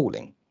begin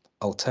calling.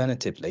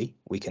 Alternatively,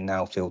 we can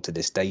now filter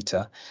this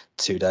data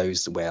to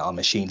those where our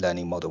machine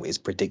learning model is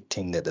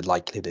predicting that the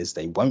likelihood is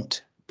they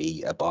won't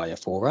be a buyer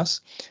for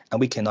us, and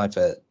we can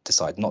either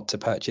decide not to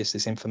purchase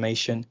this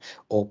information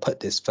or put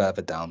this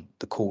further down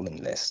the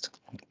calling list.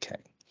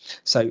 Okay,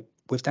 so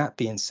with that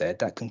being said,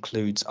 that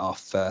concludes our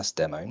first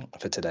demo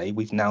for today.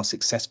 We've now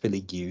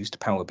successfully used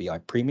Power BI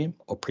Premium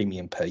or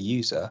Premium per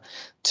user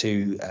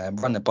to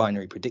run a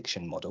binary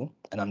prediction model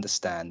and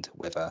understand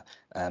whether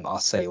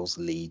our sales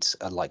leads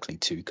are likely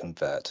to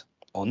convert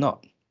or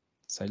not.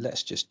 So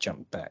let's just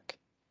jump back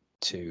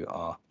to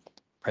our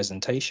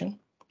presentation.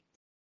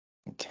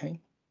 Okay.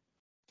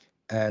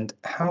 And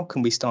how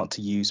can we start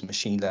to use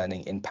machine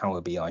learning in Power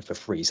BI for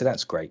free? So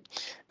that's great.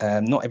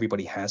 Not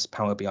everybody has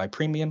Power BI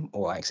Premium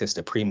or access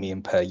to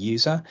Premium per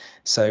user.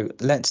 So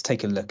let's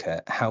take a look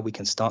at how we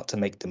can start to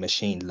make the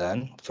machine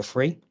learn for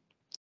free.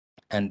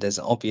 And there's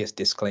an obvious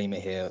disclaimer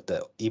here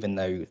that even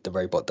though the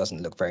robot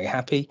doesn't look very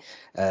happy,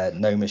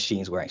 no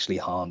machines were actually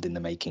harmed in the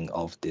making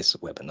of this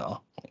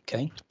webinar.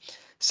 Okay,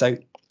 so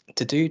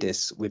to do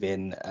this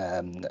within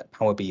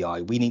Power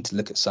BI, we need to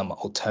look at some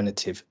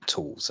alternative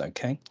tools,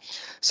 okay?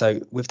 So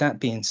with that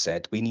being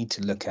said, we need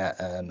to look at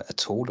a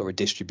tool or a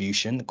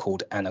distribution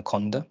called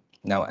Anaconda.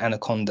 Now,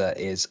 Anaconda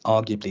is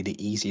arguably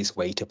the easiest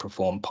way to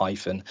perform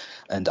Python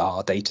and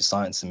our data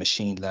science and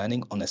machine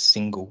learning on a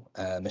single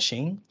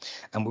machine.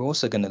 And we're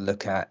also going to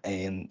look at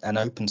an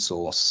open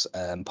source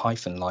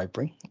Python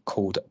library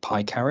called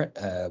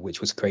PyCaret,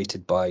 which was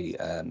created by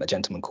a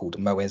gentleman called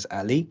Moez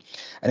Ali.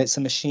 And it's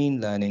a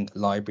machine learning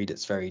library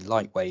that's very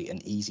lightweight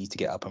and easy to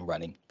get up and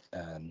running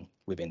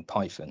within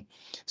Python.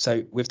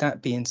 So with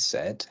that being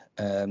said,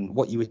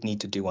 what you would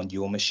need to do on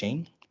your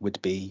machine would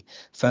be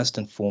first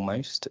and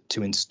foremost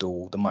to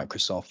install the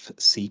Microsoft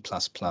C++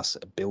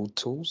 build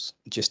tools,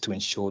 just to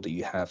ensure that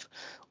you have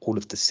all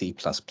of the C++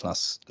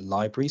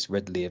 libraries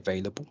readily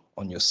available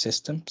on your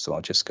system. So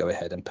I'll just go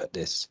ahead and put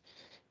this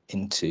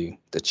into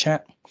the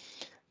chat.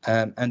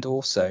 And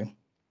also,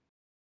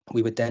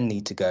 we would then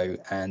need to go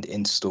and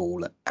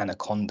install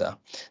Anaconda.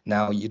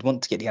 Now, you'd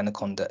want to get the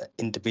Anaconda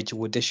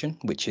individual edition,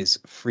 which is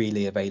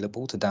freely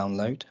available to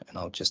download. And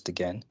I'll just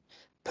again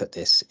put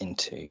this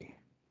into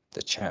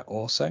the chat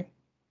also.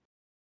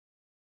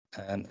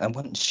 And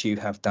once you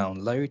have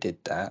downloaded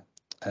that,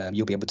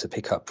 you'll be able to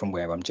pick up from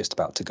where I'm just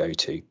about to go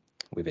to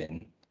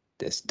within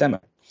this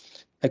demo.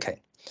 Okay,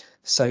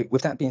 so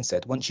with that being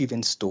said, once you've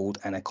installed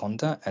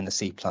Anaconda and the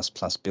C++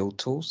 build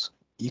tools,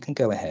 you can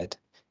go ahead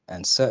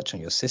and search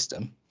on your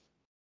system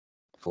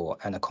for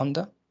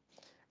Anaconda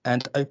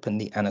and open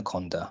the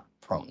Anaconda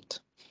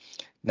prompt.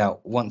 Now,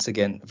 once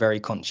again, very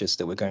conscious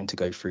that we're going to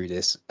go through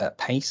this at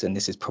pace, and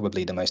this is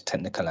probably the most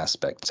technical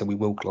aspect, so we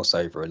will gloss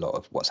over a lot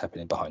of what's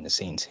happening behind the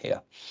scenes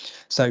here.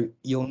 So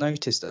you'll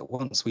notice that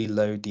once we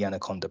load the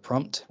Anaconda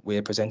prompt,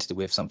 we're presented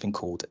with something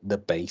called the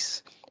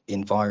base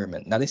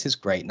environment. Now, this is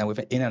great. Now,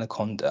 in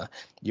Anaconda,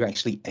 you're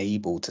actually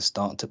able to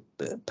start to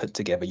put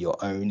together your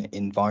own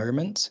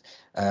environment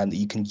that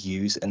you can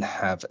use and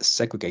have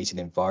segregated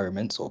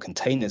environments or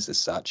containers as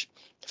such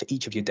for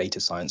each of your data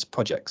science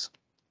projects.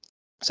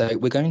 So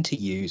we're going to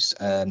use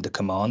the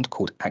command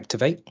called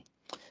activate,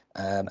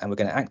 and we're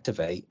going to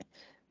activate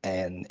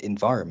an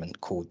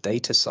environment called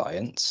data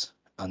science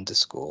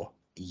underscore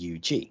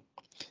UG.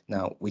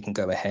 Now we can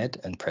go ahead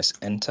and press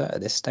enter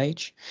at this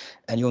stage,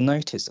 and you'll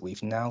notice that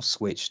we've now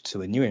switched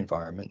to a new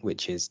environment,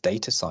 which is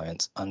data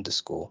science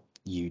underscore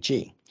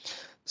UG.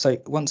 So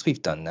once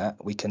we've done that,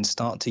 we can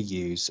start to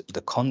use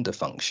the conda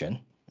function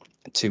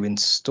to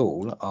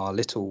install our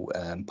little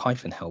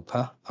Python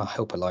helper, our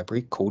helper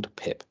library called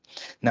pip.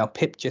 Now,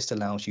 pip just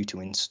allows you to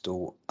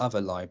install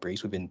other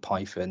libraries within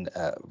Python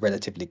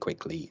relatively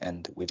quickly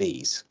and with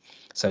ease.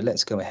 So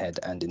let's go ahead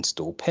and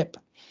install pip.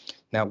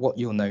 Now, what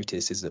you'll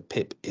notice is that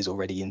pip is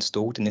already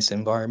installed in this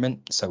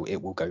environment, so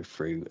it will go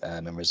through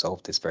and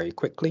resolve this very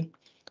quickly,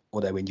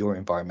 although in your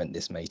environment,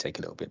 this may take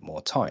a little bit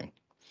more time.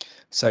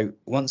 So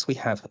once we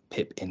have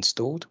pip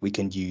installed, we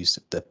can use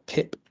the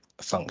pip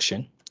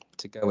function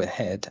to go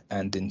ahead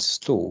and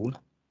install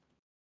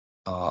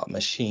our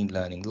machine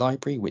learning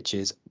library, which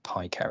is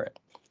PyCaret.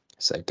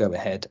 So go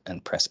ahead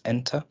and press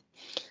enter.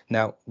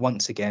 Now,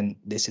 once again,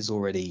 this is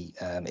already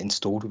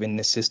installed within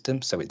this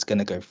system, so it's going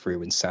to go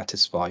through and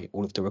satisfy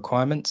all of the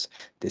requirements.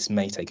 This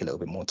may take a little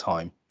bit more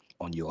time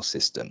on your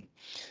system.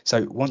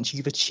 So once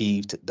you've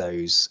achieved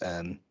those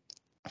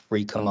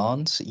free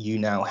commands, you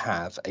now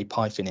have a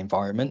Python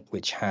environment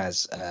which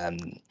has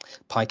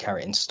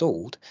PyCaret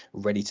installed,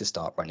 ready to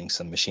start running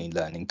some machine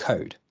learning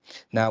code.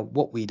 Now,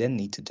 what we then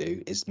need to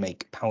do is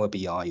make Power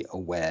BI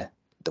aware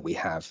that we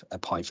have a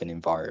Python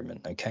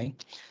environment, okay?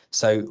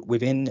 So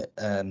within,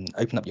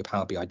 open up your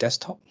Power BI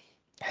desktop,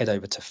 head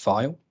over to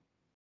File,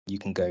 you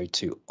can go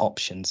to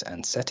Options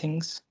and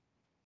Settings,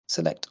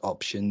 select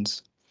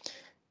Options,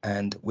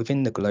 and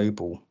within the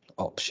global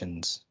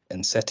options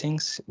and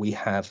settings, we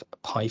have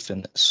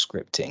Python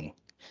scripting.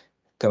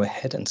 Go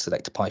ahead and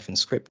select Python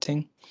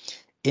scripting.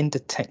 In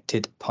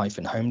detected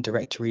Python home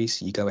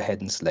directories, you go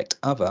ahead and select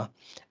Other,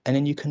 and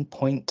then you can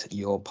point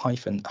your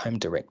Python home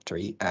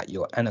directory at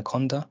your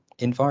Anaconda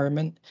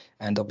environment,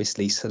 and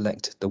obviously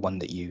select the one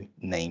that you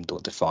named or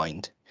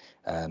defined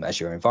as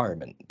your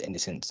environment. In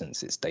this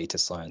instance, it's data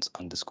science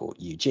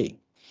 _UG.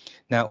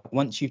 Now,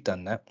 once you've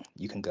done that,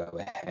 you can go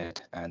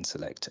ahead and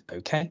select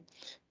OK.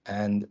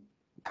 And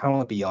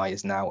Power BI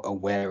is now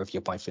aware of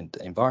your Python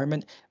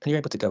environment, and you're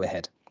able to go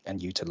ahead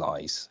and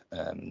utilize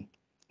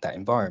that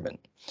environment.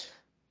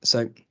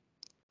 So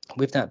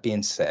with that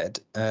being said,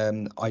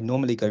 I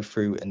normally go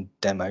through and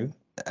demo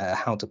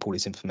how to pull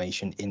this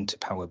information into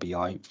Power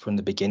BI from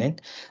the beginning.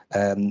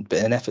 But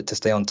in an effort to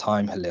stay on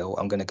time, Halil,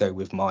 I'm going to go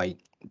with my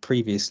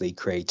previously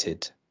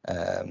created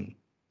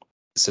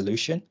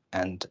solution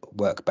and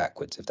work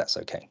backwards, if that's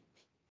okay.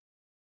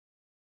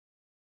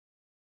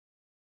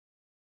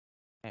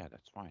 Yeah,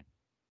 that's fine.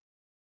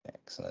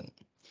 Excellent.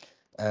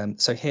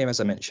 So here, as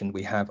I mentioned,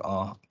 we have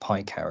our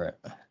PyCaret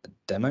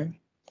demo.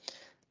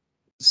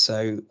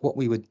 So what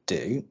we would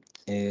do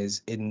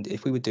is,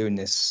 if we were doing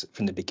this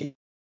from the beginning,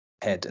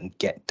 head and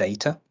get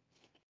data,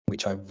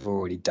 which I've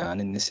already done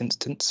in this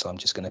instance. So I'm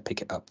just going to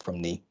pick it up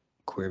from the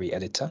query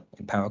editor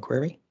in Power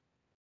Query.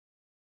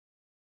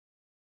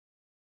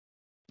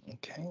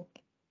 Okay.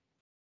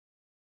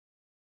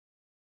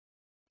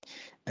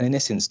 And in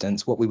this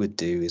instance, what we would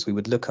do is we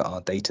would look at our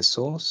data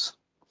source.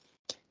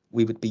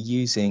 We would be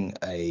using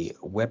a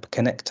web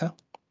connector,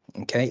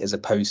 okay, as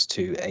opposed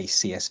to a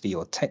CSV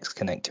or text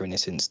connector in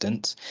this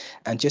instance.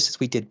 And just as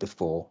we did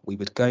before, we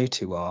would go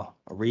to our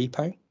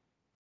repo.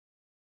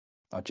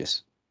 I'll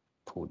just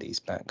pull these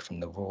back from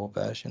the raw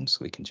version so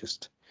we can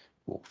just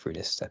walk through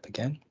this step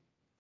again.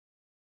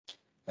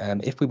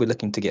 If we were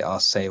looking to get our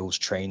sales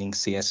training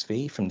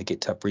CSV from the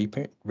GitHub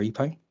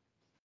repo,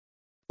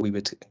 we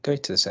would go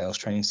to the sales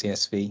training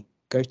CSV,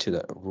 go to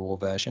the raw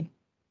version.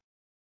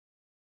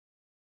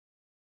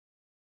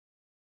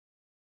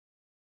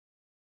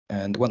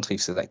 And once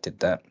we've selected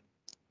that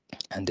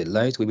and it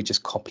loads, we would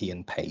just copy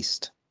and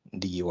paste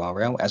the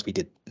URL as we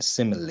did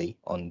similarly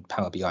on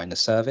Power BI in the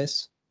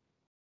service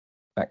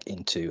back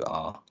into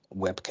our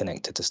web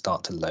connector to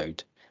start to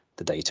load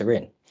the data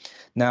in.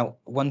 Now,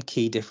 one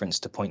key difference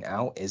to point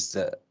out is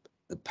that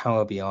the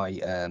Power BI,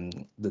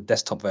 the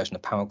desktop version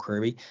of Power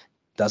Query,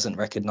 doesn't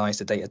recognize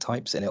the data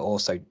types, and it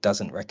also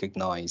doesn't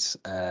recognize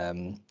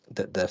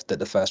that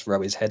the first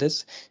row is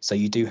headers. So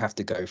you do have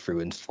to go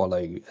through and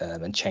follow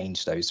and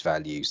change those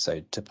values,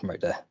 so to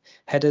promote the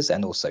headers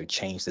and also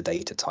change the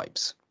data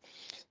types.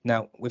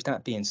 Now, with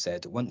that being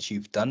said, once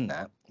you've done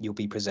that, you'll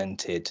be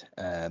presented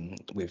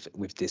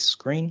with this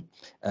screen,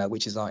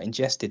 which is our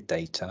ingested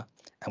data,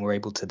 and we're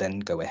able to then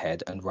go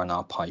ahead and run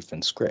our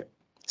Python script.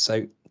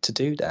 So to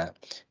do that,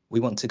 we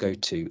want to go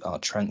to our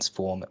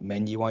transform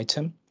menu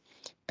item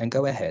and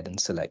go ahead and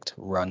select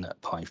Run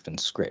Python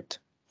Script.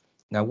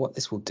 Now, what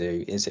this will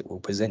do is it will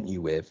present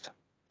you with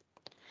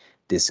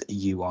this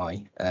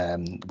UI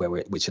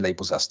which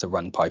enables us to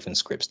run Python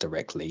scripts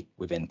directly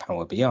within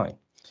Power BI.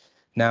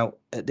 Now,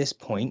 at this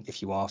point,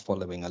 if you are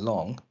following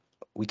along,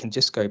 we can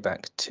just go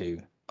back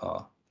to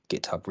our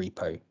GitHub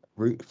repo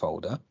root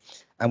folder,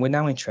 and we're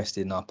now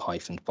interested in our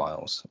Python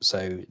files.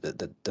 So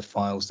the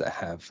files that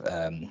have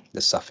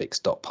the suffix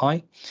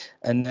 .py,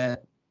 and they're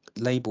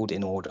labeled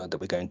in order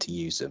that we're going to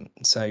use them.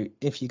 So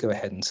if you go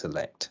ahead and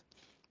select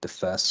the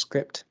first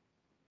script,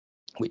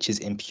 which is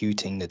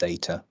imputing the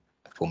data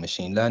for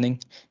machine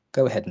learning,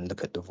 go ahead and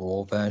look at the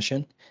raw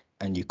version,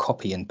 and you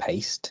copy and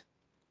paste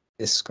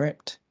this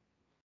script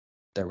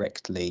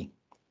directly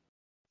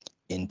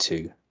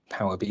into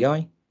Power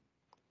BI,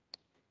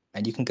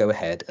 and you can go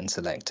ahead and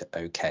select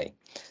OK.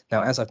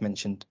 Now, as I've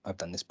mentioned, I've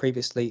done this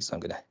previously, so I'm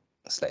going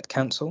to select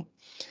cancel.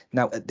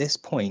 Now, at this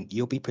point,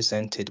 you'll be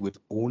presented with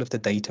all of the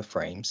data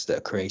frames that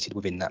are created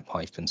within that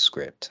Python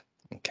script.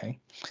 Okay,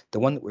 the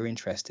one that we're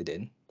interested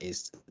in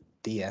is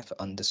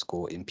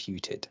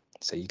df_imputed.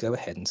 So you go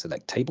ahead and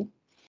select table,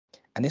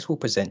 and this will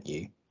present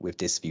you with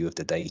this view of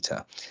the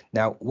data.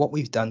 Now, what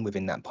we've done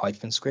within that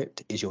Python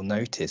script is you'll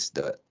notice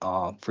that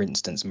our, for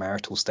instance,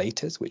 marital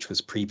status, which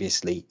was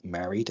previously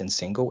married and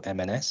single,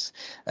 MNS,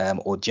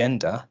 or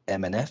gender,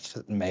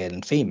 MNF, male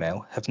and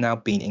female, have now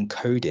been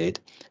encoded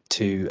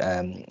to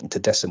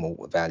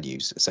decimal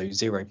values, so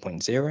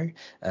 0.0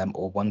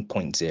 or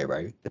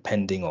 1.0,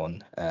 depending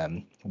on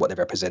what the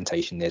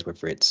representation is,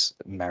 whether it's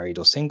married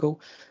or single,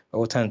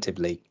 or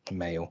alternatively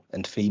male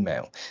and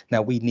female.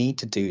 Now, we need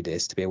to do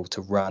this to be able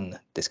to run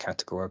this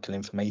categorical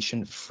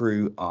information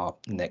through our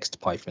next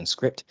Python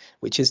script,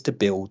 which is to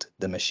build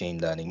the machine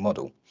learning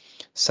model.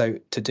 So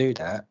to do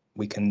that,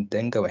 we can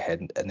then go ahead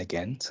and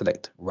again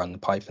select Run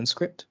Python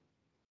Script,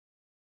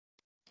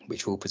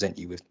 which will present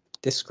you with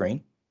this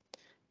screen.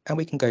 And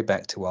we can go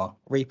back to our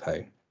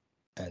repo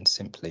and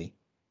simply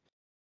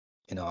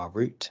in our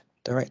root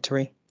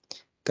directory,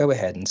 go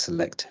ahead and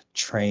select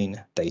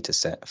Train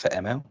Dataset for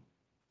ML.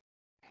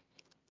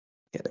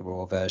 Get the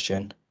raw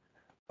version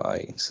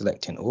by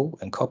selecting all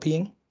and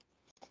copying.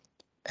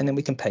 And then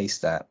we can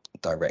paste that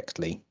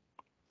directly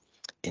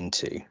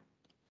into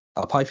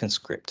our Python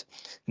script.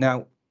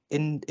 Now,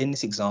 in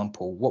this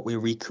example, what we're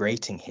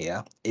recreating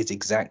here is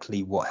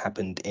exactly what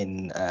happened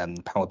in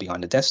Power BI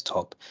on the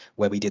desktop,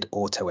 where we did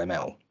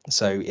AutoML.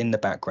 So in the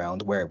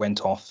background, where it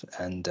went off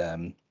and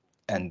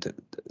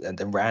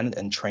then ran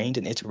and trained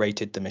and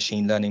iterated the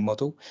machine learning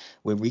model,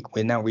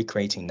 we're now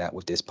recreating that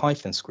with this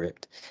Python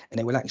script, and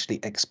it will actually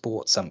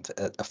export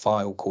a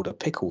file called a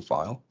pickle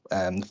file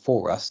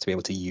for us to be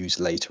able to use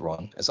later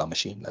on as our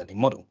machine learning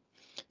model.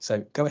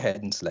 So go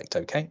ahead and select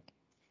OK.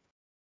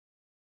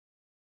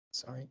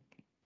 Sorry.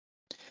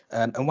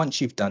 And once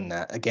you've done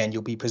that, again,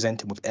 you'll be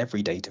presented with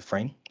every data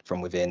frame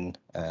from within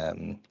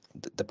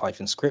the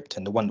Python script.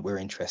 And the one that we're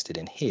interested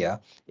in here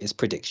is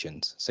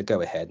predictions. So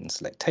go ahead and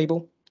select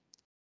table,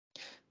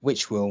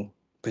 which will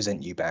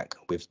present you back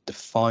with the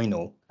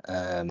final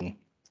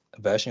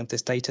version of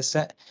this data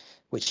set,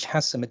 which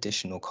has some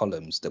additional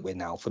columns that we're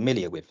now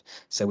familiar with.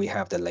 So we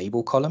have the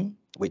label column,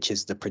 which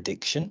is the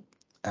prediction,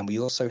 and we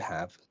also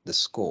have the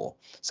score.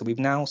 So we've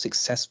now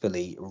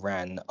successfully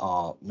ran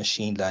our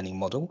machine learning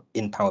model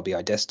in Power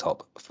BI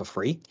Desktop for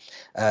free,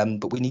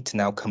 but we need to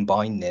now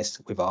combine this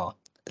with our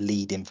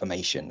lead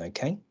information,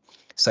 okay?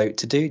 So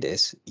to do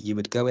this, you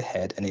would go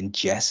ahead and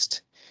ingest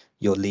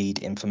your lead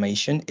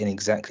information in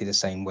exactly the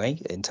same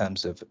way in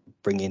terms of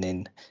bringing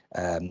in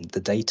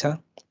the data,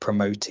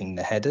 promoting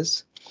the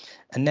headers,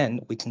 and then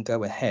we can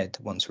go ahead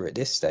once we're at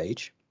this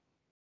stage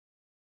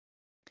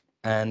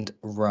and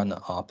run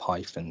our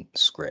Python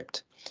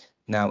script.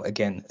 Now,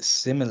 again,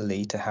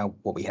 similarly to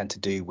what we had to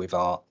do with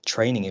our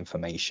training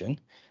information,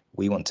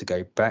 we want to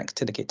go back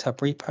to the GitHub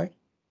repo,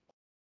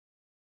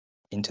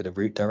 into the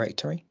root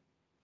directory,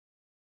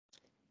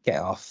 get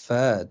our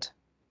third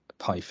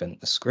Python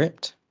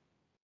script,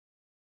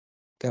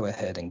 go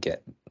ahead and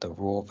get the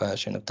raw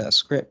version of that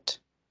script,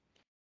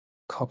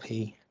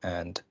 copy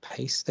and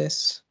paste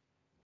this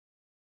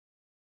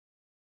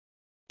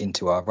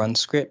into our run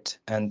script.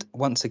 And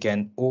once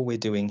again, all we're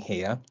doing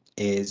here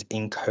is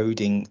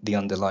encoding the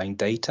underlying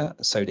data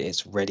so that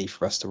it's ready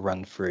for us to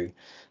run through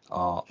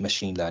our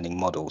machine learning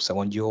model. So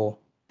on your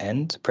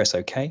end, press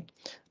OK.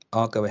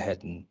 I'll go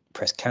ahead and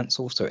press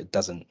cancel so it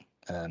doesn't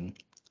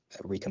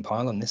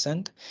recompile on this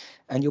end.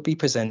 And you'll be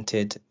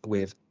presented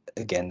with,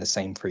 again, the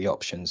same three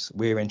options.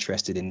 We're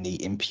interested in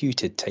the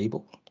imputed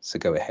table. So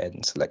go ahead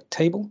and select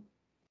table,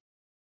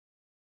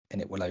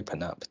 and it will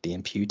open up the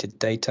imputed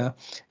data.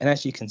 And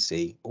as you can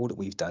see, all that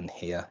we've done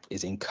here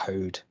is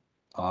encode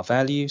our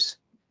values.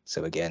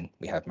 So again,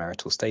 we have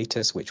marital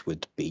status, which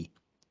would be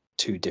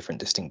two different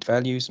distinct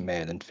values,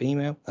 male and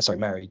female,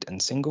 married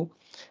and single,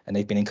 and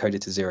they've been encoded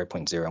to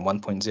 0.0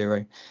 and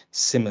 1.0,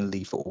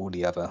 similarly for all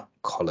the other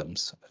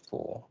columns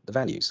for the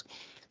values.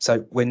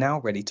 So we're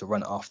now ready to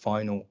run our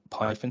final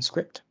Python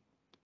script.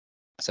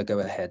 So go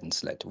ahead and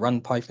select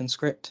Run Python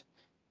Script.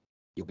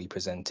 You'll be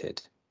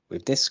presented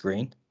with this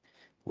screen,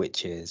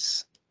 which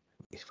is,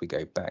 if we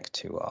go back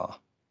to our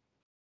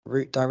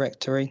root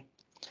directory,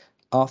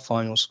 our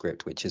final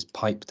script, which is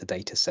pipe the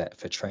data set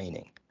for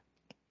training,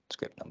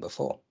 script number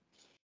 4.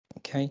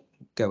 Okay,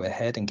 go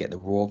ahead and get the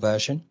raw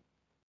version,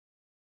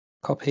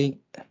 copy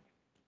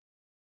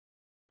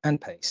and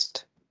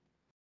paste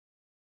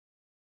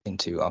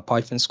into our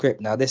Python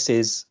script. Now this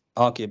is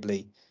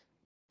arguably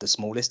the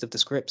smallest of the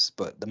scripts,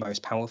 but the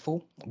most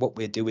powerful. What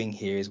we're doing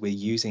here is we're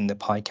using the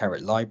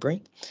PyCaret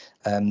library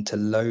to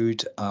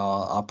load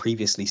our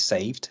previously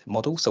saved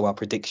model, so our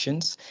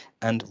predictions,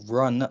 and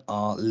run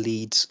our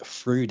leads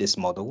through this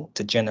model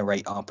to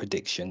generate our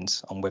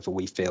predictions on whether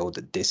we feel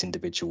that these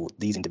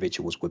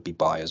individuals would be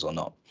buyers or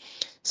not.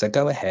 So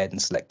go ahead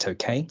and select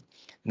OK.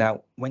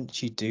 Now,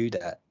 once you do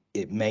that,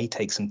 it may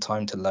take some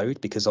time to load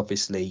because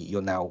obviously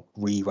you're now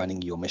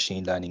rerunning your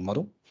machine learning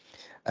model.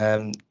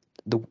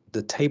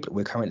 The table that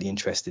we're currently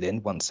interested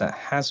in, once that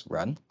has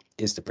run,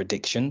 is the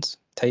predictions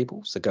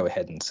table. So go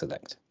ahead and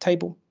select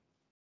table.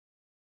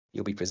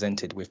 You'll be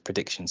presented with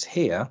predictions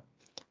here.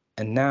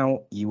 And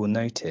now you will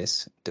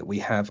notice that we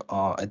have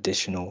our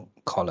additional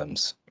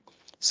columns.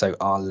 So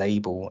our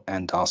label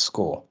and our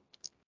score.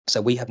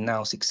 So we have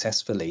now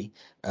successfully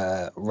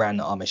ran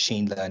our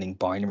machine learning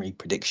binary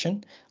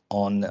prediction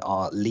on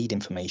our lead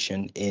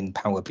information in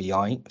Power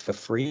BI for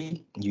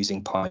free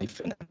using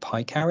Python and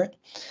PyCaret.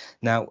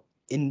 Now,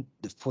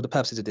 for the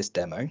purposes of this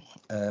demo,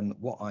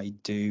 what I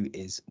do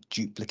is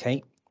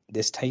duplicate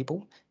this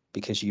table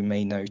because you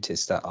may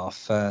notice that our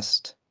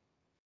first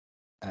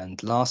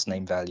and last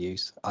name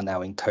values are now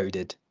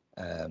encoded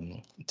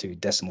to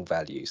decimal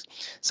values.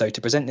 So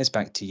to present this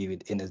back to you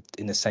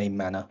in the same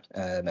manner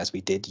as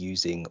we did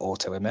using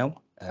AutoML,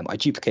 I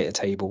duplicate a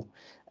table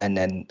and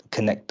then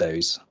connect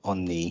those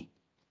on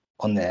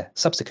their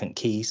subsequent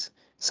keys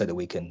so that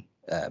we can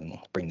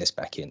bring this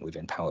back in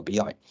within Power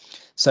BI.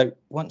 So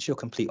once you're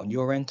complete on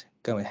your end,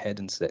 go ahead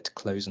and select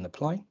close and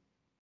apply.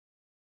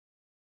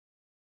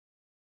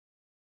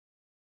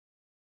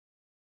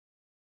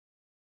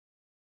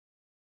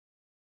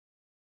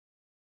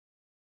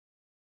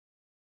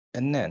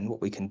 And then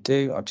what we can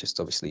do, I've just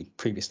obviously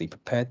previously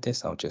prepared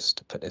this. I'll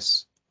just put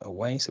this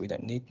away so we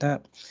don't need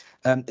that.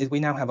 Is we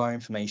now have our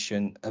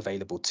information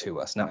available to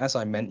us. Now, as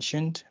I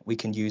mentioned, we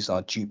can use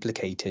our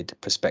duplicated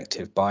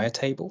prospective buyer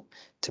table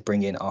to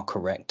bring in our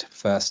correct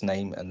first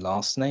name and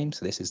last name.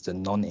 So this is the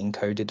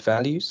non-encoded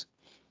values.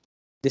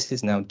 This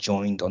is now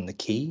joined on the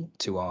key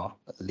to our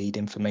lead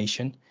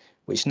information,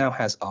 which now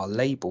has our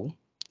label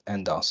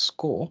and our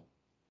score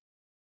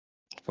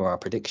for our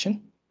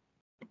prediction.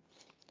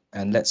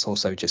 And let's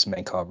also just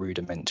make our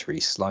rudimentary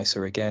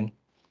slicer again.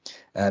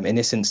 In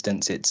this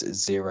instance, it's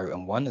 0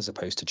 and 1 as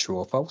opposed to true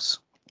or false.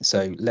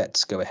 So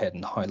let's go ahead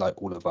and highlight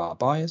all of our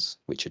buyers,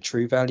 which are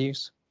true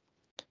values,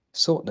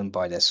 sort them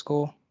by their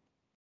score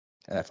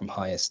from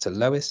highest to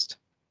lowest.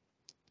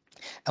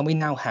 And we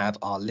now have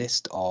our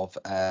list of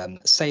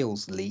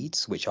sales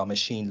leads, which our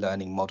machine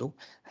learning model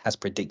has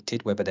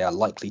predicted whether they are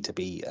likely to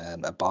be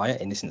a buyer.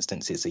 In this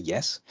instance, it's a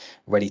yes,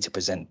 ready to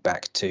present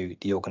back to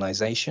the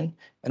organization.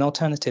 And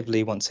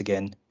alternatively, once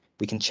again,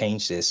 we can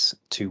change this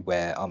to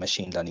where our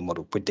machine learning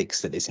model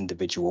predicts that this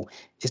individual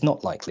is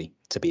not likely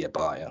to be a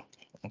buyer.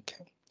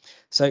 Okay,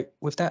 so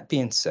with that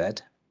being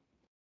said,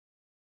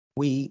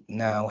 we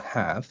now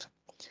have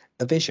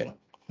a vision.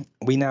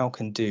 We now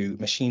can do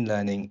machine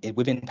learning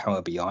within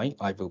Power BI,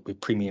 either with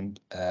premium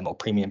or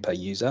premium per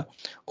user,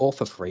 or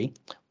for free,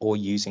 or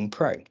using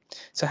Pro.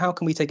 So how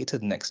can we take it to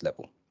the next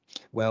level?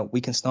 Well,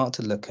 we can start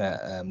to look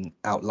at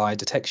outlier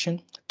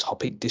detection,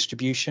 topic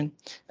distribution,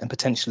 and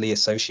potentially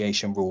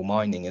association rule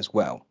mining as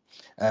well.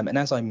 And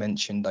as I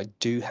mentioned, I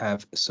do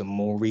have some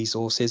more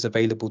resources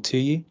available to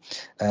you.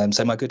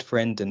 So my good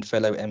friend and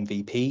fellow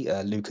MVP,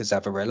 Luca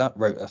Zavarella,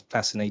 wrote a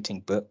fascinating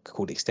book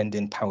called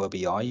Extending Power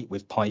BI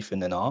with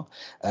Python and R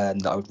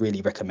that I would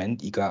really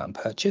recommend you go out and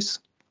purchase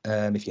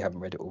if you haven't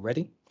read it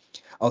already.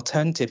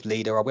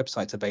 Alternatively, there are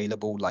websites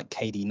available like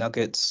KD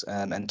Nuggets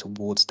and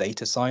Towards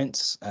Data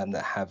Science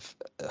that have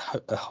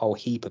a whole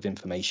heap of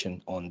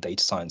information on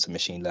data science and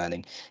machine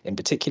learning in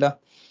particular.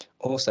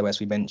 Also, as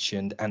we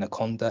mentioned,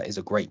 Anaconda is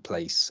a great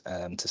place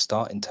to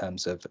start in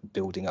terms of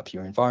building up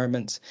your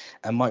environment.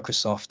 And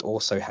Microsoft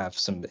also have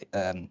some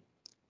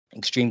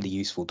extremely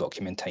useful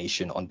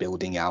documentation on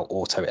building out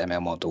auto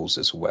ML models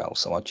as well.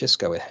 So I'll just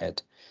go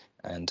ahead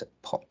and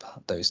pop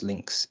those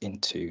links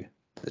into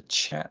the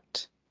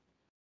chat.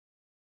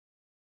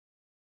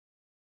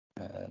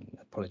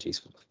 Apologies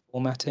for the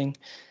formatting.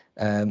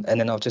 And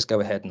then I'll just go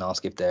ahead and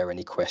ask if there are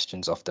any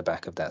questions off the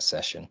back of that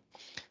session.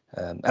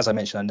 As I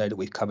mentioned, I know that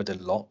we've covered a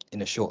lot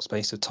in a short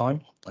space of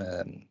time.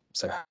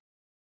 There's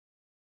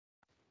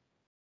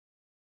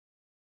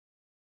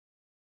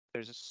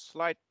a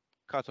slight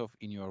cut off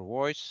in your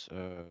voice,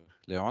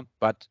 Leon,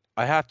 but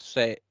I have to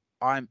say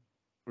I'm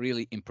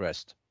really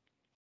impressed.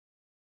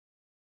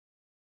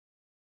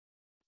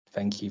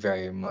 Thank you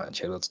very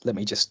much. Let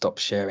me just stop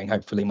sharing.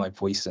 Hopefully my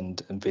voice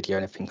and video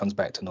and everything comes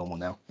back to normal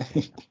now.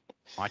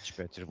 Much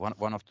better.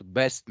 One of the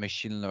best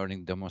machine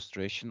learning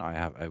demonstration I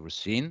have ever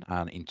seen.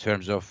 And in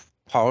terms of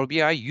Power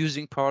BI,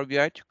 using Power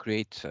BI to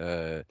create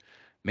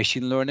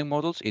machine learning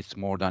models, it's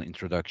more than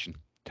introduction.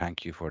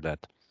 Thank you for that.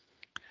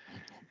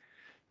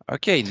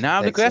 Okay,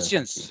 now the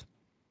questions.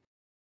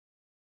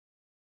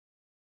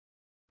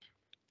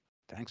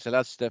 Thanks a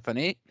lot,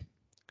 Stephanie.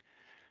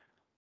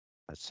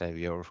 Let's have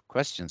your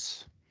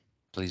questions.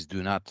 Please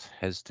do not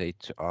hesitate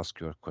to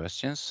ask your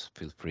questions.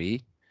 Feel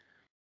free.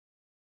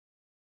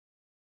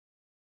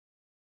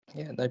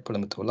 Yeah, no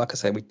problem at all. Like I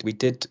say, we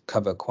did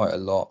cover quite a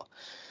lot.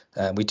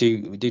 We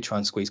do try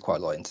and squeeze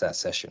quite a lot into that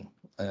session.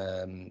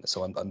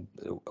 So I'm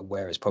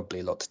aware it's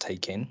probably a lot to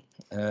take in.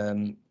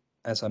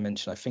 As I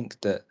mentioned, I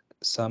think that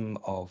some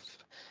of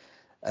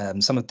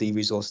the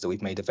resources that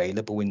we've made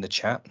available in the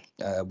chat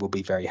will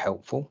be very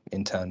helpful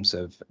in terms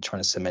of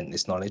trying to cement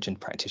this knowledge and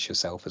practice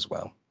yourself as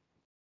well.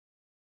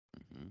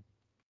 Mm-hmm.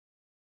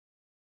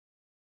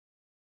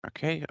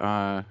 Okay,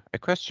 a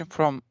question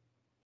from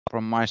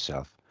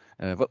myself.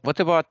 What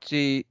about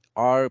the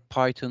R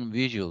Python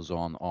visuals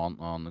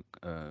on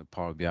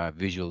Power BI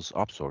Visuals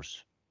App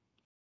Source?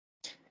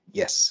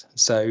 Yes.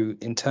 So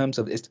in terms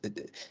of it's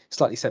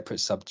slightly separate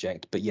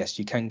subject, but yes,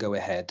 you can go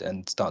ahead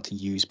and start to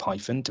use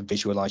Python to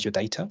visualize your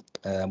data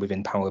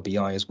within Power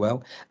BI as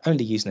well,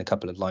 only using a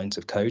couple of lines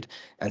of code,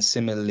 and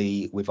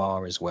similarly with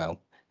R as well.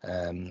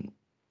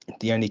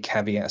 The only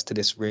caveats to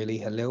this really,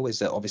 Halil, is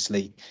that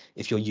obviously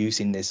if you're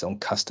using this on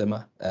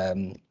customer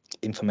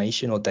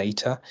information or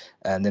data,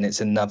 and then it's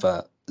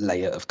another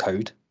layer of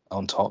code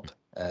on top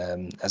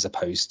as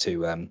opposed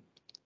to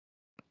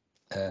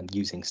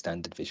using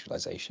standard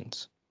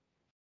visualizations.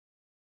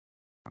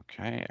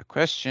 Okay, a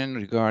question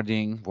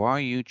regarding why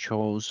you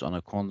chose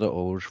Anaconda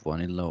over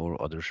Vanilla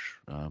or other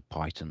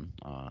Python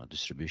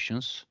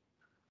distributions.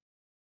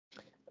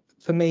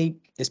 For me,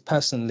 it's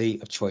personally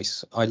a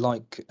choice. I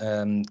like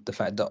the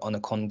fact that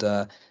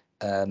Anaconda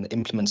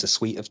implements a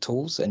suite of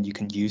tools and you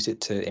can use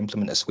it to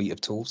implement a suite of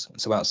tools.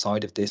 So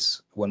outside of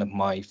this, one of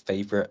my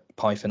favorite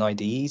Python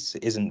IDEs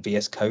isn't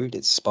VS Code,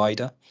 it's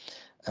Spider.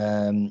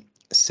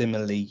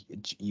 Similarly,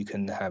 you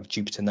can have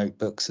Jupyter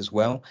notebooks as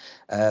well.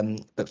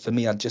 But for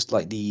me, I'd just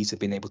like the ease of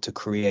being able to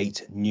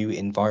create new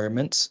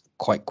environments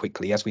quite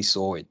quickly. As we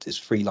saw, it is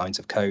 3 lines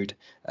of code,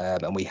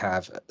 and we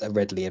have a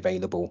readily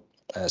available,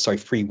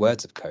 3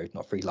 words of code,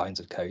 not 3 lines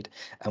of code,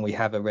 and we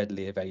have a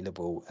readily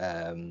available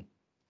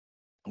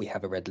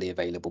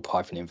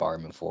Python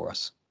environment for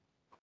us.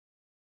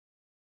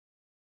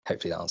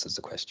 Hopefully that answers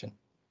the question.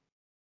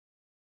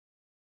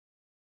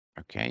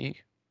 Okay.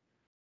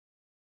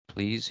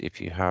 Please, if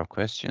you have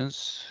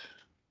questions,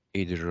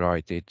 either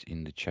write it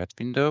in the chat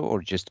window or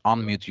just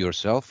unmute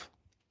yourself.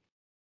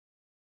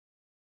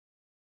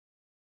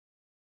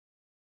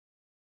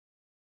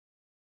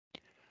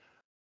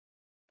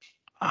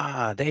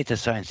 Data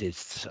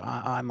scientists,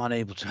 I'm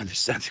unable to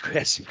understand the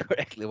question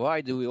correctly.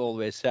 Why do we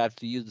always have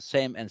to use the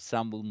same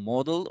ensemble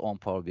model on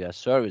Power BI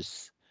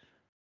service,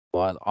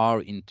 while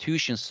our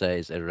intuition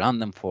says a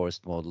random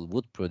forest model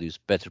would produce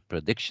better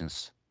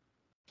predictions?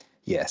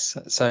 Yes.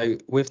 So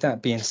with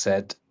that being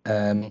said,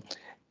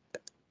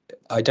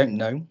 I don't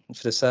know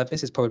for the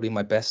service is probably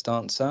my best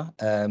answer.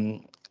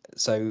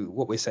 So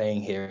what we're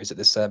saying here is that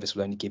the service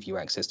will only give you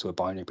access to a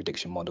binary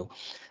prediction model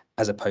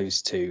as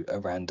opposed to a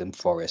random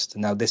forest.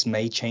 Now, this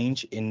may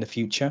change in the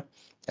future.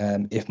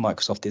 If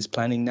Microsoft is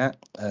planning that,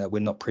 we're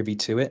not privy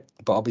to it.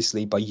 But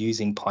obviously, by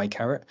using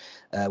PyCarrot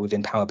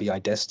within Power BI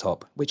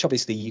Desktop, which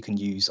obviously you can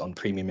use on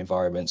premium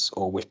environments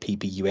or with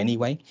PPU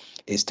anyway,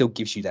 it still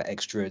gives you that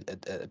extra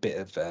a bit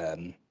of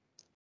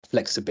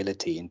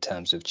flexibility in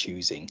terms of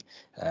choosing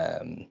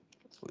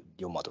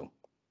your model.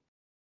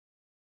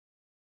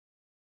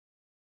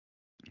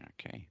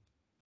 Okay.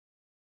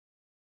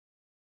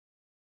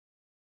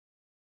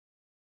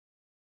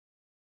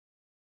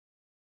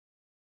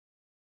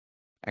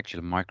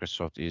 Actually,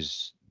 Microsoft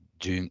is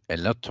doing a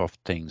lot of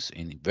things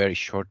in a very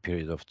short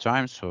period of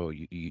time, so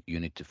you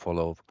need to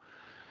follow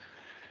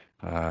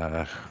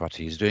what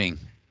he's doing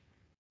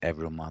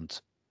every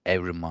month.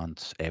 Every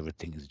month,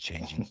 everything is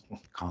changing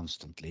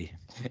constantly.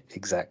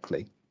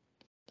 Exactly.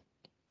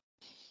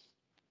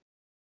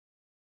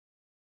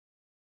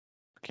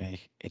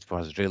 Okay, it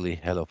was really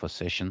hell of a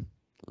session,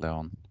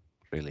 Leon.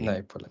 Really.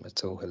 No problem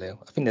at all, Halil.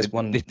 I think there's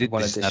one This is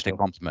not a additional.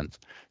 compliment.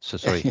 So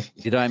sorry.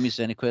 Did I miss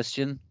any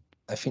question?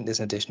 I think there's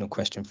an additional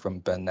question from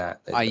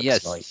Bernat. It looks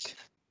Yes. like.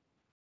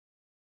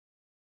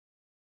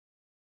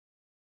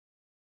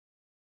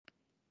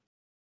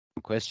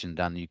 Question,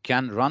 then you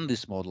can run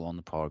this model on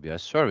the Power BI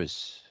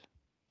service.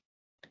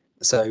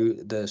 So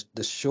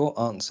the short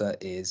answer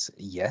is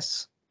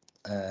yes.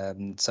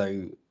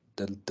 So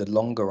the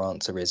longer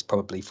answer is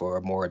probably for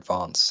a more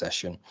advanced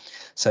session.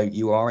 So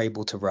you are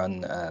able to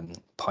run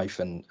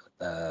Python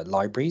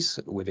libraries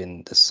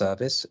within the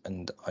service,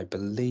 and I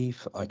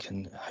believe I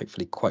can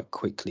hopefully quite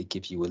quickly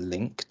give you a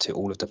link to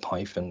all of the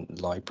Python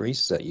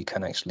libraries that you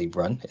can actually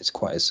run. It's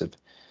quite a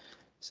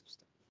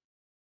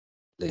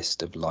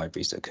list of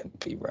libraries that can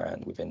be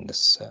ran within the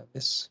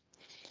service.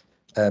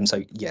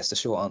 So yes, the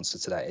short answer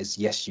to that is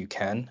yes, you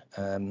can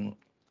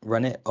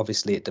run it.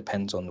 Obviously, it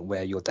depends on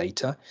where your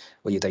data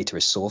is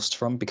sourced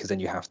from, because then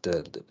you have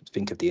to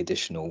think of the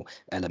additional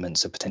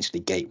elements of potentially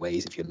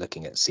gateways if you're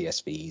looking at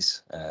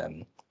CSVs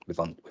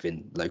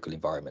within local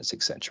environments,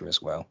 etc.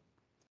 as well.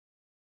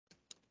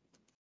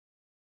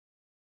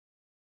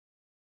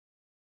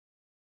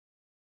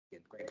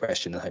 Great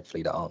question, and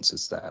hopefully that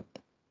answers that.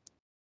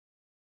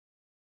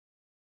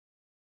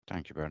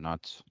 Thank you,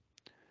 Bernat.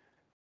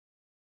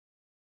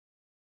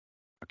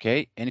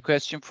 Okay, any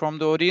question from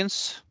the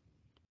audience?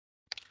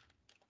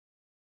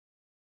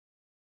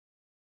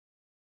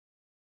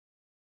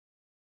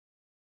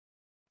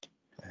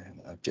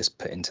 I've just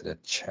put into the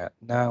chat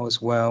now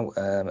as well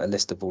a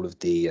list of all of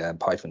the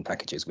Python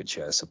packages which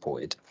are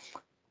supported.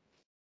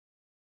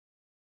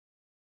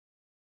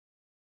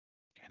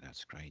 Okay,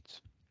 that's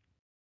great.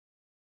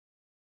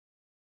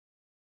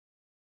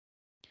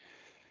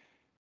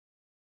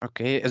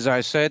 Okay, as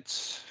I said,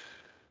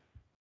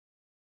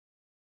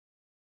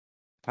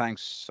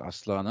 thanks,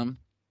 Aslanım.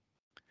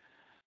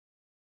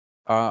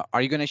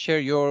 Are you going to share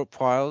your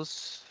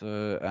files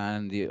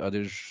and the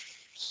other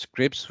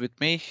scripts with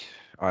me?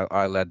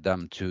 I'll add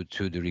them to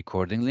the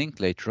recording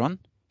link later on.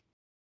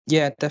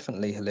 Yeah,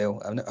 definitely,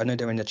 Halil. I know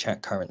they're in the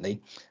chat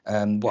currently.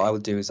 What I will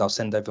do is I'll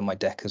send over my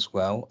deck as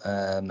well,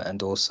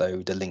 and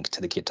also the link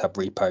to the GitHub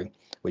repo,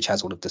 which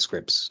has all of the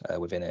scripts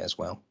within it as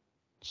well.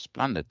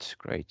 Splendid,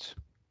 great.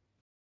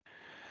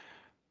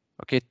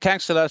 Okay,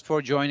 thanks a lot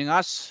for joining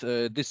us.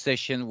 This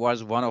session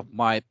was one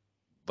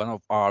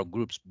of our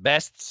group's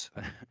bests.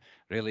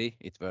 Really,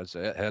 it was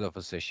a hell of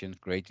a session.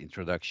 Great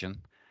introduction.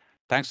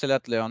 Thanks a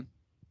lot, Leon.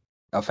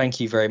 Oh, thank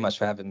you very much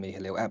for having me,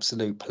 Halil.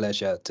 Absolute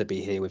pleasure to be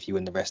here with you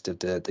and the rest of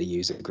the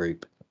user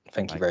group.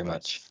 Thank you very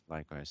much.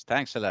 Likewise.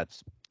 Thanks a lot.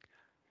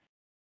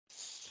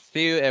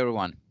 See you,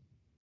 everyone.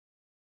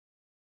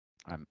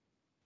 I'm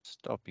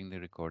stopping the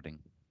recording.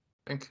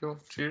 Thank you.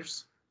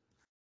 Cheers.